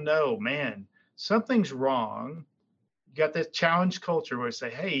 they'll know, man, something's wrong. You got that challenge culture where they say,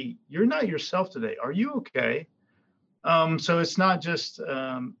 hey, you're not yourself today. Are you okay? So it's not just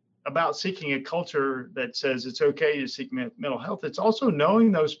about seeking a culture that says it's okay to seek mental health. It's also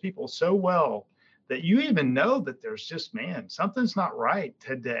knowing those people so well that you even know that there's just, man, something's not right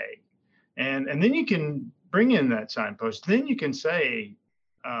today. And then you can bring in that signpost. Then you can say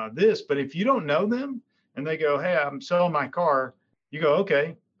this, but if you don't know them and they go, hey, I'm selling my car, you go,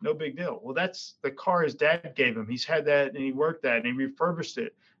 okay, no big deal. Well, that's the car his dad gave him. He's had that and he worked that and he refurbished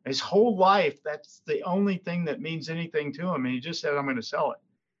it. His whole life, that's the only thing that means anything to him. And he just said, I'm going to sell it.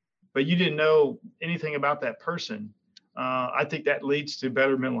 But you didn't know anything about that person. I think that leads to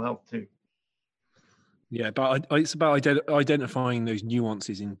better mental health too. Yeah, but it's about identifying those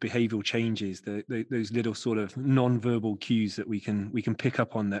nuances in behavioural changes, those little sort of non-verbal cues that we can pick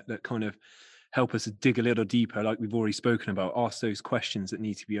up on that kind of help us dig a little deeper, like we've already spoken about. Ask those questions that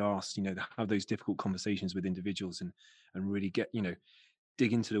need to be asked. Have those difficult conversations with individuals and really get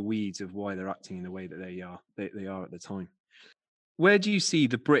dig into the weeds of why they're acting in the way that they are at the time. Where do you see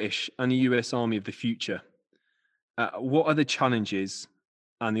the British and the US Army of the future? What are the challenges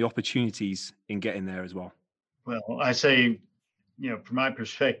and the opportunities in getting there as well? Well, I say, from my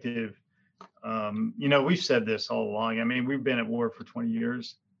perspective, we've said this all along. I mean, we've been at war for 20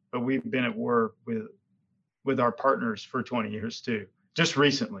 years, but we've been at war with our partners for 20 years too, just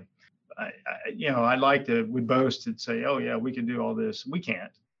recently. I like to, we boast and say, oh yeah, we can do all this. We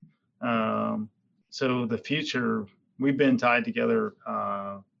can't. So the future, we've been tied together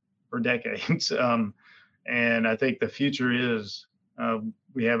for decades. And I think the future is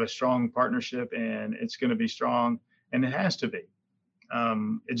we have a strong partnership and it's going to be strong, and it has to be.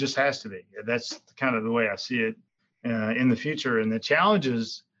 It just has to be. That's kind of the way I see it in the future. And the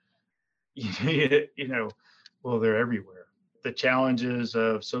challenges, well, they're everywhere. The challenges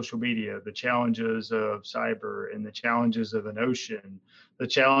of social media, the challenges of cyber, and the challenges of an ocean, the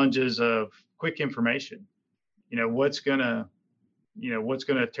challenges of quick information. What's gonna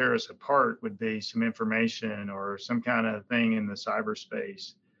tear us apart would be some information or some kind of thing in the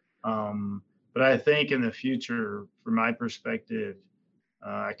cyberspace. But I think in the future, from my perspective,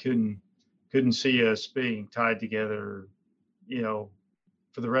 I couldn't see us being tied together,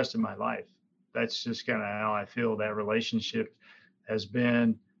 for the rest of my life. That's just kind of how I feel that relationship has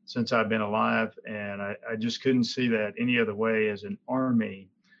been since I've been alive. And I just couldn't see that any other way as an army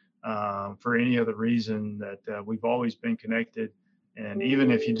for any other reason that we've always been connected. And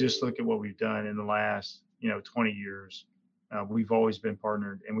even if you just look at what we've done in the last, 20 years, we've always been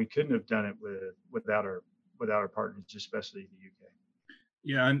partnered, and we couldn't have done it without our partners, especially the UK.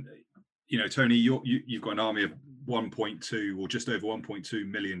 Yeah, and Tony, you've got an army of 1.2 or just over 1.2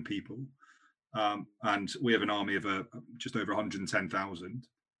 million people, and we have an army of just over 110,000,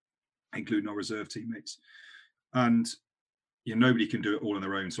 including our reserve teammates. And nobody can do it all on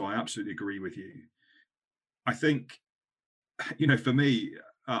their own. So I absolutely agree with you. I think, for me,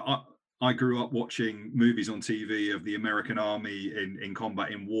 I grew up watching movies on TV of the American army in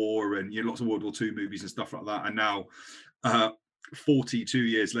combat, in war, and lots of World War II movies and stuff like that. And now, 42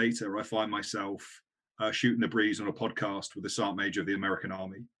 years later, I find myself shooting the breeze on a podcast with the Sergeant Major of the American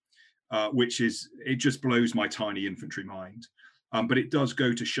Army, it just blows my tiny infantry mind. But it does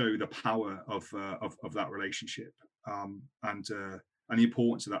go to show the power of that relationship and the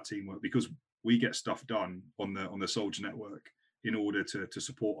importance of that teamwork, because we get stuff done on the soldier network in order to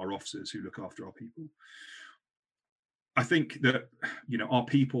support our officers who look after our people. I think that our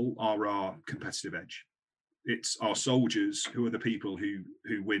people are our competitive edge. It's our soldiers who are the people who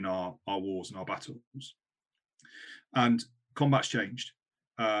win our wars and our battles. And combat's changed.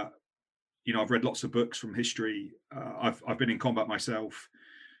 I've read lots of books from history. I've been in combat myself,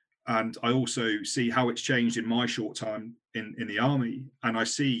 and I also see how it's changed in my short time in the army, and I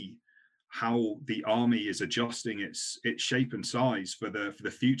see how the army is adjusting its shape and size for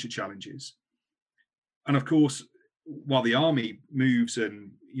the future challenges. And of course, while the army moves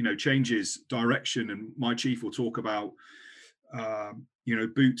and changes direction, and my chief will talk about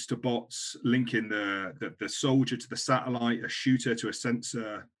boots to bots, linking the soldier to the satellite, a shooter to a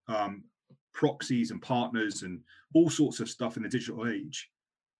sensor, proxies and partners, and all sorts of stuff in the digital age.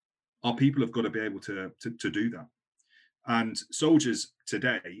 Our people have got to be able to do that. And soldiers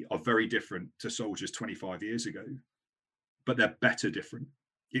today are very different to soldiers 25 years ago, but they're better different.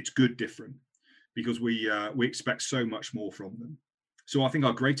 It's good different, because we expect so much more from them. So I think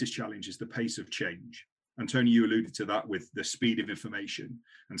our greatest challenge is the pace of change. And Tony, you alluded to that with the speed of information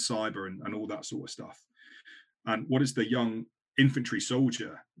and cyber and all that sort of stuff. And what is the young infantry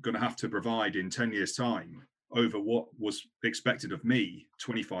soldier going to have to provide in 10 years' time over what was expected of me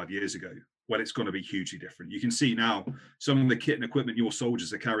 25 years ago well, it's going to be hugely different. You can see now some of the kit and equipment your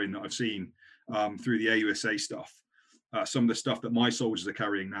soldiers are carrying that I've seen through the AUSA stuff. Some of the stuff that my soldiers are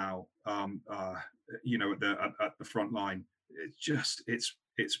carrying now, you know, at the front line. It's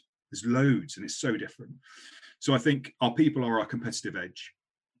there's loads, and it's so different. So I think our people are our competitive edge.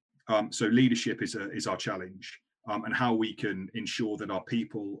 So leadership is our challenge, and how we can ensure that our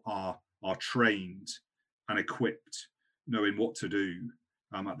people are trained and equipped, knowing what to do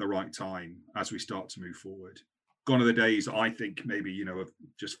at the right time as we start to move forward. Gone are the days, I think, maybe, you know, of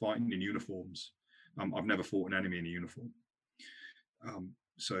just fighting in uniforms. I've never fought an enemy in a uniform.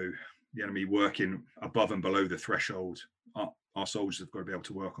 So the enemy working above and below the threshold, our soldiers have got to be able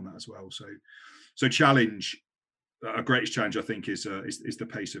to work on that as well. So challenge, our greatest challenge, I think, is the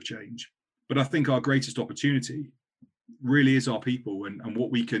pace of change. But I think our greatest opportunity really is our people, and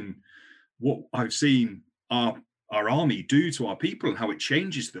what I've seen our army do to our people, and how it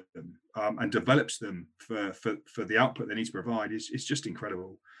changes them and develops them for the output they need to provide is just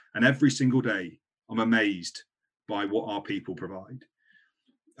incredible. And every single day, I'm amazed by what our people provide.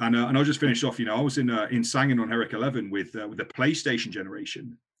 And I'll just finish off. You know, I was in Sangin on Herrick 11 with the PlayStation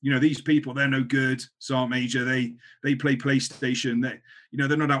generation. You know, these people, they're no good, Sergeant Major. They play PlayStation.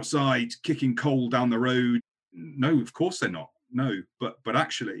 They're not outside kicking coal down the road. No, of course they're not. No, but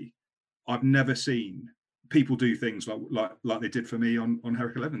actually, I've never seen people do things like they did for me on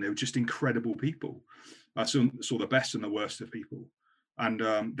Herrick 11. They were just incredible people. I saw the best and the worst of people,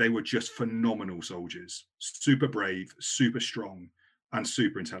 and they were just phenomenal soldiers. Super brave, super strong, and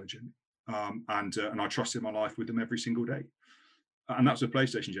super intelligent. And I trusted my life with them every single day. And that's the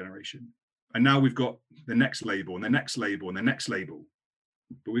PlayStation generation. And now we've got the next label and the next label and the next label.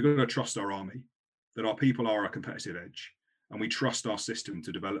 But we've got to trust our army, that our people are our competitive edge, and we trust our system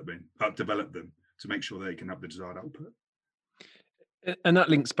to develop them to make sure they can have the desired output. And that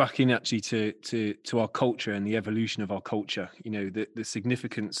links back in actually to our culture and the evolution of our culture. You know, the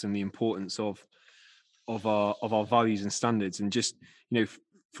significance and the importance of our values and standards. And just, you know,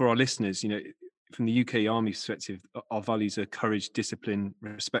 for our listeners, you know, from the UK Army perspective, our values are courage, discipline,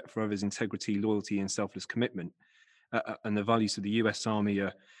 respect for others, integrity, loyalty, and selfless commitment. And the values of the US Army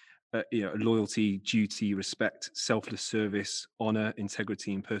are, you know, loyalty, duty, respect, selfless service, honor,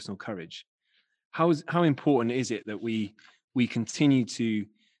 integrity, and personal courage. How important is it that we continue to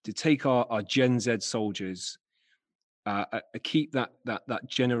take our Gen Z soldiers, keep that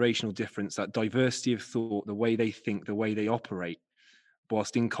generational difference, that diversity of thought, the way they think, the way they operate,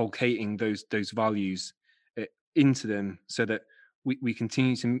 whilst inculcating those values into them, so that we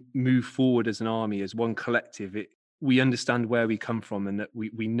continue to move forward as an army, as one collective. We understand where we come from, and that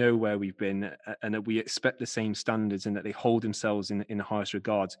we know where we've been, and that we expect the same standards, and that they hold themselves in the highest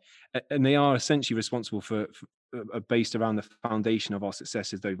regards. And they are essentially responsible for based around the foundation of our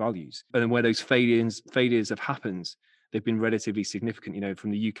success is those values. And then where those failures have happened, they've been relatively significant, you know, from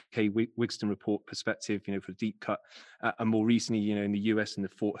the UK Wigston report perspective, you know, for Deep Cut, and more recently, you know, in the US and the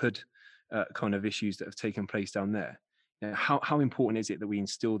Fort Hood kind of issues that have taken place down there. You know, how important is it that we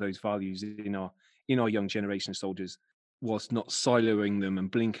instill those values in our young generation of soldiers, whilst not siloing them and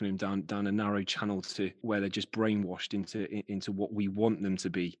blinking them down a narrow channel to where they're just brainwashed into what we want them to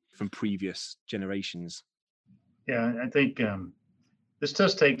be from previous generations? Yeah, I think this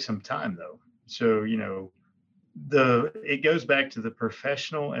does take some time, though. So, you know, it goes back to the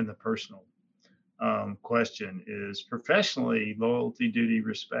professional and the personal. Question is, professionally, loyalty, duty,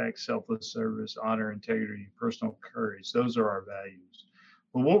 respect, selfless service, honor, integrity, personal courage. Those are our values.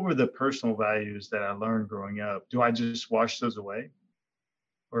 But what were the personal values that I learned growing up? Do I just wash those away?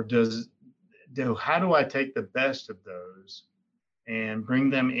 Or how do I take the best of those and bring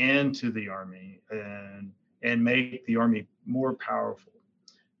them into the Army and make the Army more powerful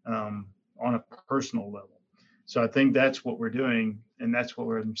on a personal level? So I think that's what we're doing. And that's what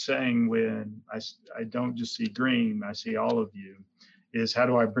I'm saying when I don't just see Green, I see all of you, is how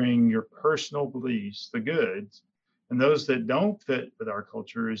do I bring your personal beliefs, the goods, and those that don't fit with our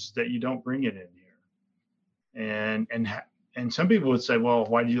culture, is that you don't bring it in here. And some people would say, well,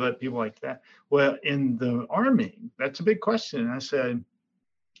 why do you let people like that? Well, in the Army, that's a big question. And I said,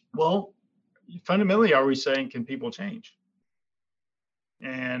 well, fundamentally, are we saying, can people change?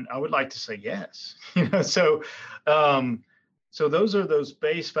 And I would like to say yes. You know, so those are those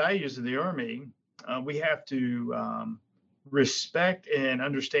base values of the Army. We have to respect and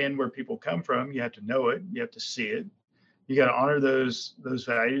understand where people come from. You have to know it. You have to see it. You got to honor those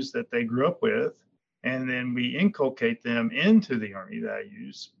values that they grew up with, and then we inculcate them into the Army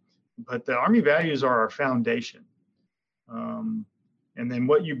values. But the Army values are our foundation. And then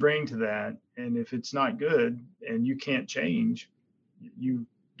what you bring to that, and if it's not good and you can't change, you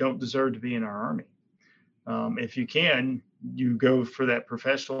don't deserve to be in our Army. If you can, you go for that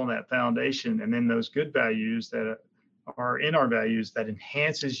professional and that foundation, and then those good values that are in our values that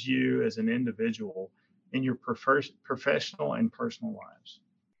enhances you as an individual in your professional and personal lives.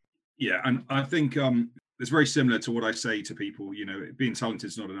 Yeah, and I think it's very similar to what I say to people. Being talented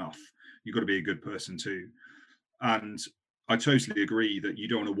is not enough. You've got to be a good person too. And I totally agree that you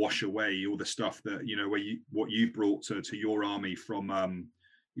don't want to wash away all the stuff that, what you've brought to your Army from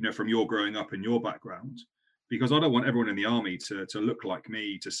your growing up and your background. Because I don't want everyone in the Army to look like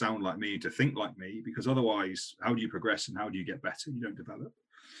me, to sound like me, to think like me, because otherwise, how do you progress and how do you get better? You don't develop.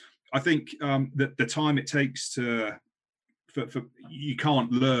 I think that the time it takes for you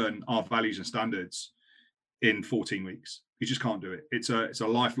can't learn our values and standards in 14 weeks. You just can't do it. It's a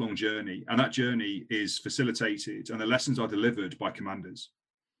lifelong journey, and that journey is facilitated, and the lessons are delivered by commanders.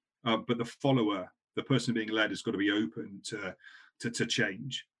 But the follower, the person being led, has got to be open to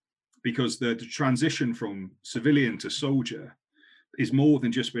change. Because the transition from civilian to soldier is more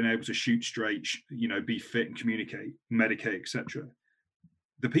than just being able to shoot straight, be fit and communicate, medicate, etc.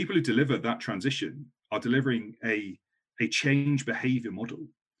 The people who deliver that transition are delivering a change behavior model.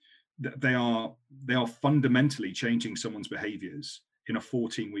 They are fundamentally changing someone's behaviors in a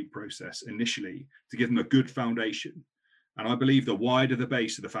 14-week process initially to give them a good foundation. And I believe the wider the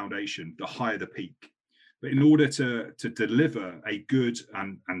base of the foundation, the higher the peak. But in order to deliver a good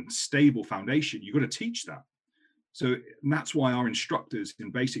and stable foundation, you've got to teach that. So that's why our instructors in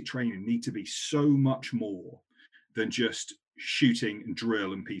basic training need to be so much more than just shooting and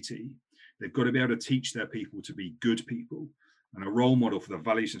drill and PT. They've got to be able to teach their people to be good people and a role model for the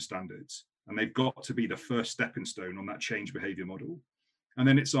values and standards. And they've got to be the first stepping stone on that change behavior model. And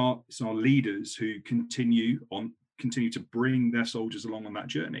then it's our leaders who continue to bring their soldiers along on that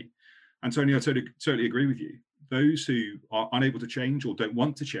journey. And Tony, I totally agree with you. Those who are unable to change or don't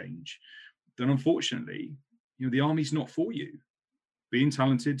want to change, then unfortunately, the Army's not for you. Being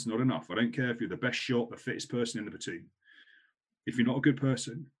talented is not enough. I don't care if you're the best shot, the fittest person in the platoon. If you're not a good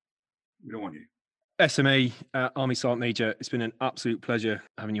person, we don't want you. SMA, Army Sergeant Major, it's been an absolute pleasure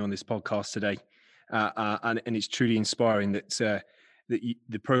having you on this podcast today. And it's truly inspiring that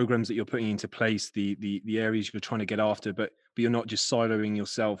the programs that you're putting into place, the areas you're trying to get after, but you're not just siloing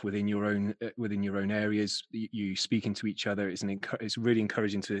yourself within your own areas. You speaking to each other. It's really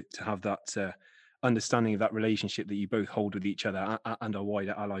encouraging to have that understanding of that relationship that you both hold with each other and our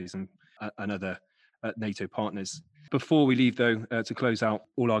wider allies and other NATO partners. Before we leave, though, to close out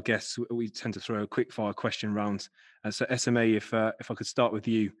all our guests, we tend to throw a quick fire question round. So SMA, if I could start with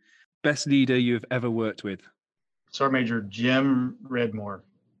you, best leader you've ever worked with? Sergeant Major Jim Redmore.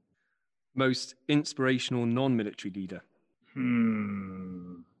 Most inspirational non-military leader? I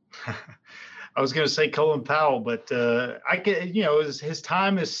was going to say Colin Powell, but I can, his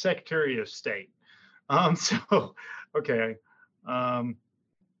time as Secretary of State. So, okay. I'm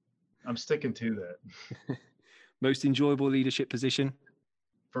sticking to that. Most enjoyable leadership position?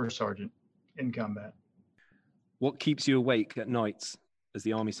 First Sergeant in combat. What keeps you awake at nights as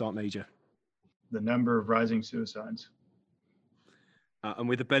the Army Sergeant Major? The number of rising suicides. And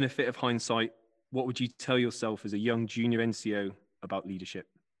with the benefit of hindsight, what would you tell yourself as a young junior NCO about leadership?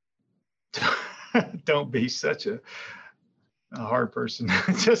 Don't be such a hard person.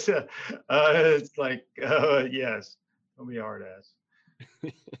 Just it's like, yes, don't be a hard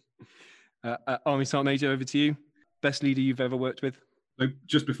ass. Army Sergeant Major, over to you. Best leader you've ever worked with? So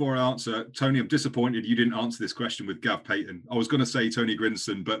just before I answer, Tony, I'm disappointed you didn't answer this question with Gav Paton. I was going to say Tony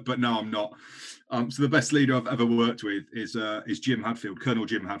Grinston, but no, I'm not. So the best leader I've ever worked with is Jim Hadfield, Colonel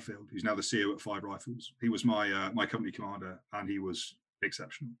Jim Hadfield, who's now the CO at 5 Rifles. He was my company commander, and he was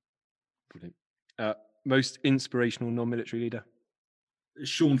exceptional. Brilliant. Most inspirational non-military leader?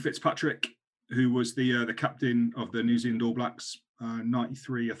 Sean Fitzpatrick, who was the captain of the New Zealand All Blacks,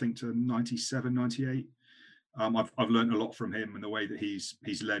 93, I think, to 97, 98. I've learned a lot from him and the way that he's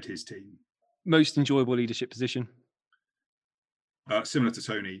led his team. Most enjoyable leadership position? Similar to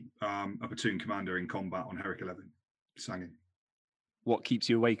Tony, a platoon commander in combat on Herrick 11, Sangin. What keeps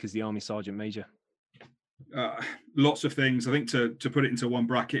you awake as the Army Sergeant Major? Lots of things. I think to put it into one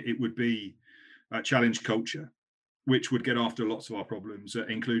bracket, it would be challenge culture, which would get after lots of our problems,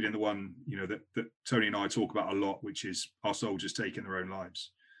 including the one that Tony and I talk about a lot, which is our soldiers taking their own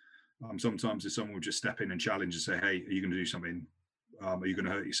lives. Sometimes if someone will just step in and challenge and say, "Hey, are you going to do something? Are you going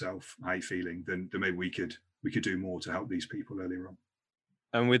to hurt yourself? How are you feeling?" Then maybe we could do more to help these people earlier on.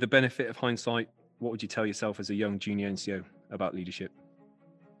 And with the benefit of hindsight, what would you tell yourself as a young junior NCO about leadership?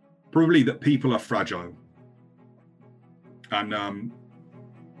 Probably that people are fragile, and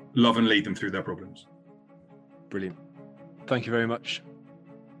love and lead them through their problems. Brilliant. Thank you very much.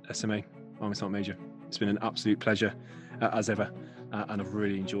 SMA, Army Sergeant Major. It's been an absolute pleasure, as ever, and I've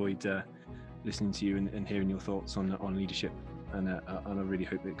really enjoyed listening to you and hearing your thoughts on leadership, and I really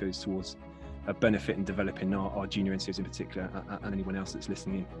hope that it goes towards a benefit in developing our junior NCOs in particular, and anyone else that's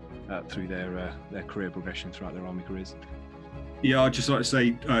listening in through their career progression throughout their Army careers. Yeah, I'd just like to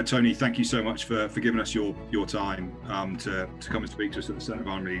say, Tony, thank you so much for giving us your time to come and speak to us at the Centre of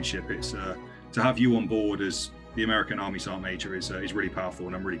Army Leadership. It's to have you on board as the American Army Sergeant Major is really powerful,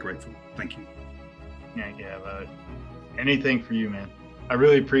 and I'm really grateful. Thank you. Yeah, anything for you, man. I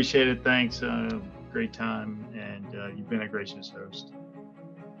really appreciate it. Thanks. Great time, and you've been a gracious host.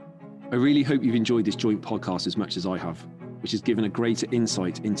 I really hope you've enjoyed this joint podcast as much as I have, which has given a greater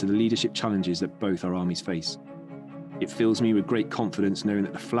insight into the leadership challenges that both our armies face. It fills me with great confidence knowing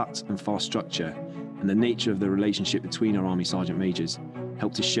that the flat and fast structure and the nature of the relationship between our Army Sergeant Majors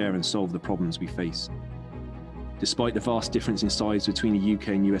help to share and solve the problems we face. Despite the vast difference in size between the UK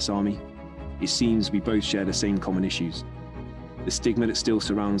and US Army, it seems we both share the same common issues. The stigma that still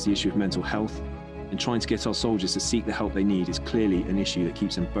surrounds the issue of mental health and trying to get our soldiers to seek the help they need is clearly an issue that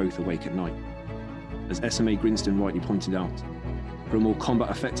keeps them both awake at night. As SMA Grinston rightly pointed out, for a more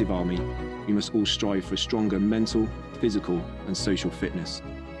combat-effective army, we must all strive for a stronger mental, physical and social fitness.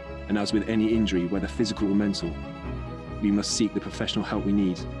 And as with any injury, whether physical or mental, we must seek the professional help we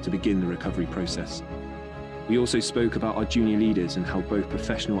need to begin the recovery process. We also spoke about our junior leaders and how both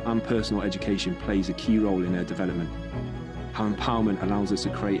professional and personal education plays a key role in their development. How empowerment allows us to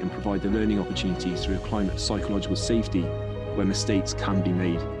create and provide the learning opportunities through a climate of psychological safety where mistakes can be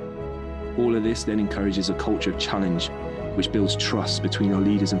made. All of this then encourages a culture of challenge which builds trust between our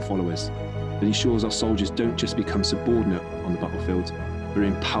leaders and followers, that ensures our soldiers don't just become subordinate on the battlefield, but are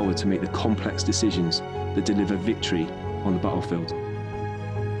empowered to make the complex decisions that deliver victory on the battlefield.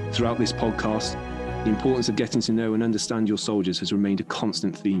 Throughout this podcast, the importance of getting to know and understand your soldiers has remained a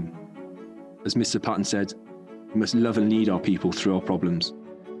constant theme. As Mr. Patton said, we must love and lead our people through our problems.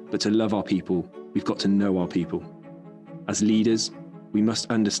 But to love our people, we've got to know our people. As leaders, we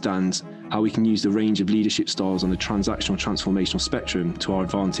must understand how we can use the range of leadership styles on the transactional transformational spectrum to our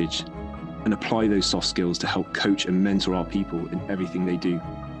advantage, and apply those soft skills to help coach and mentor our people in everything they do,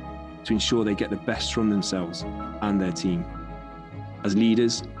 to ensure they get the best from themselves and their team. As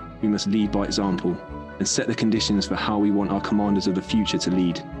leaders, we must lead by example and set the conditions for how we want our commanders of the future to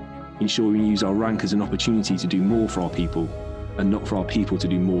lead, ensuring we use our rank as an opportunity to do more for our people and not for our people to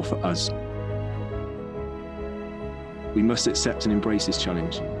do more for us. We must accept and embrace this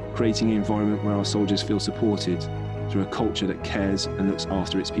challenge, creating an environment where our soldiers feel supported through a culture that cares and looks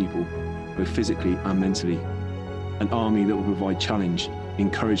after its people, both physically and mentally. An army that will provide challenge,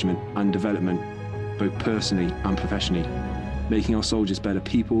 encouragement and development, both personally and professionally, making our soldiers better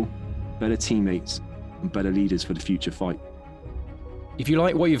people, better teammates and better leaders for the future fight. If you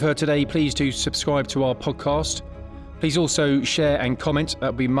like what you've heard today, please do subscribe to our podcast. Please also share and comment, that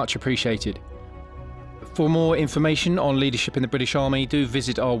would be much appreciated. For more information on leadership in the British Army, do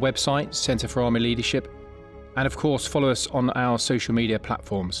visit our website, Centre for Army Leadership, and of course follow us on our social media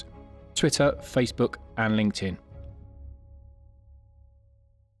platforms, Twitter, Facebook and LinkedIn.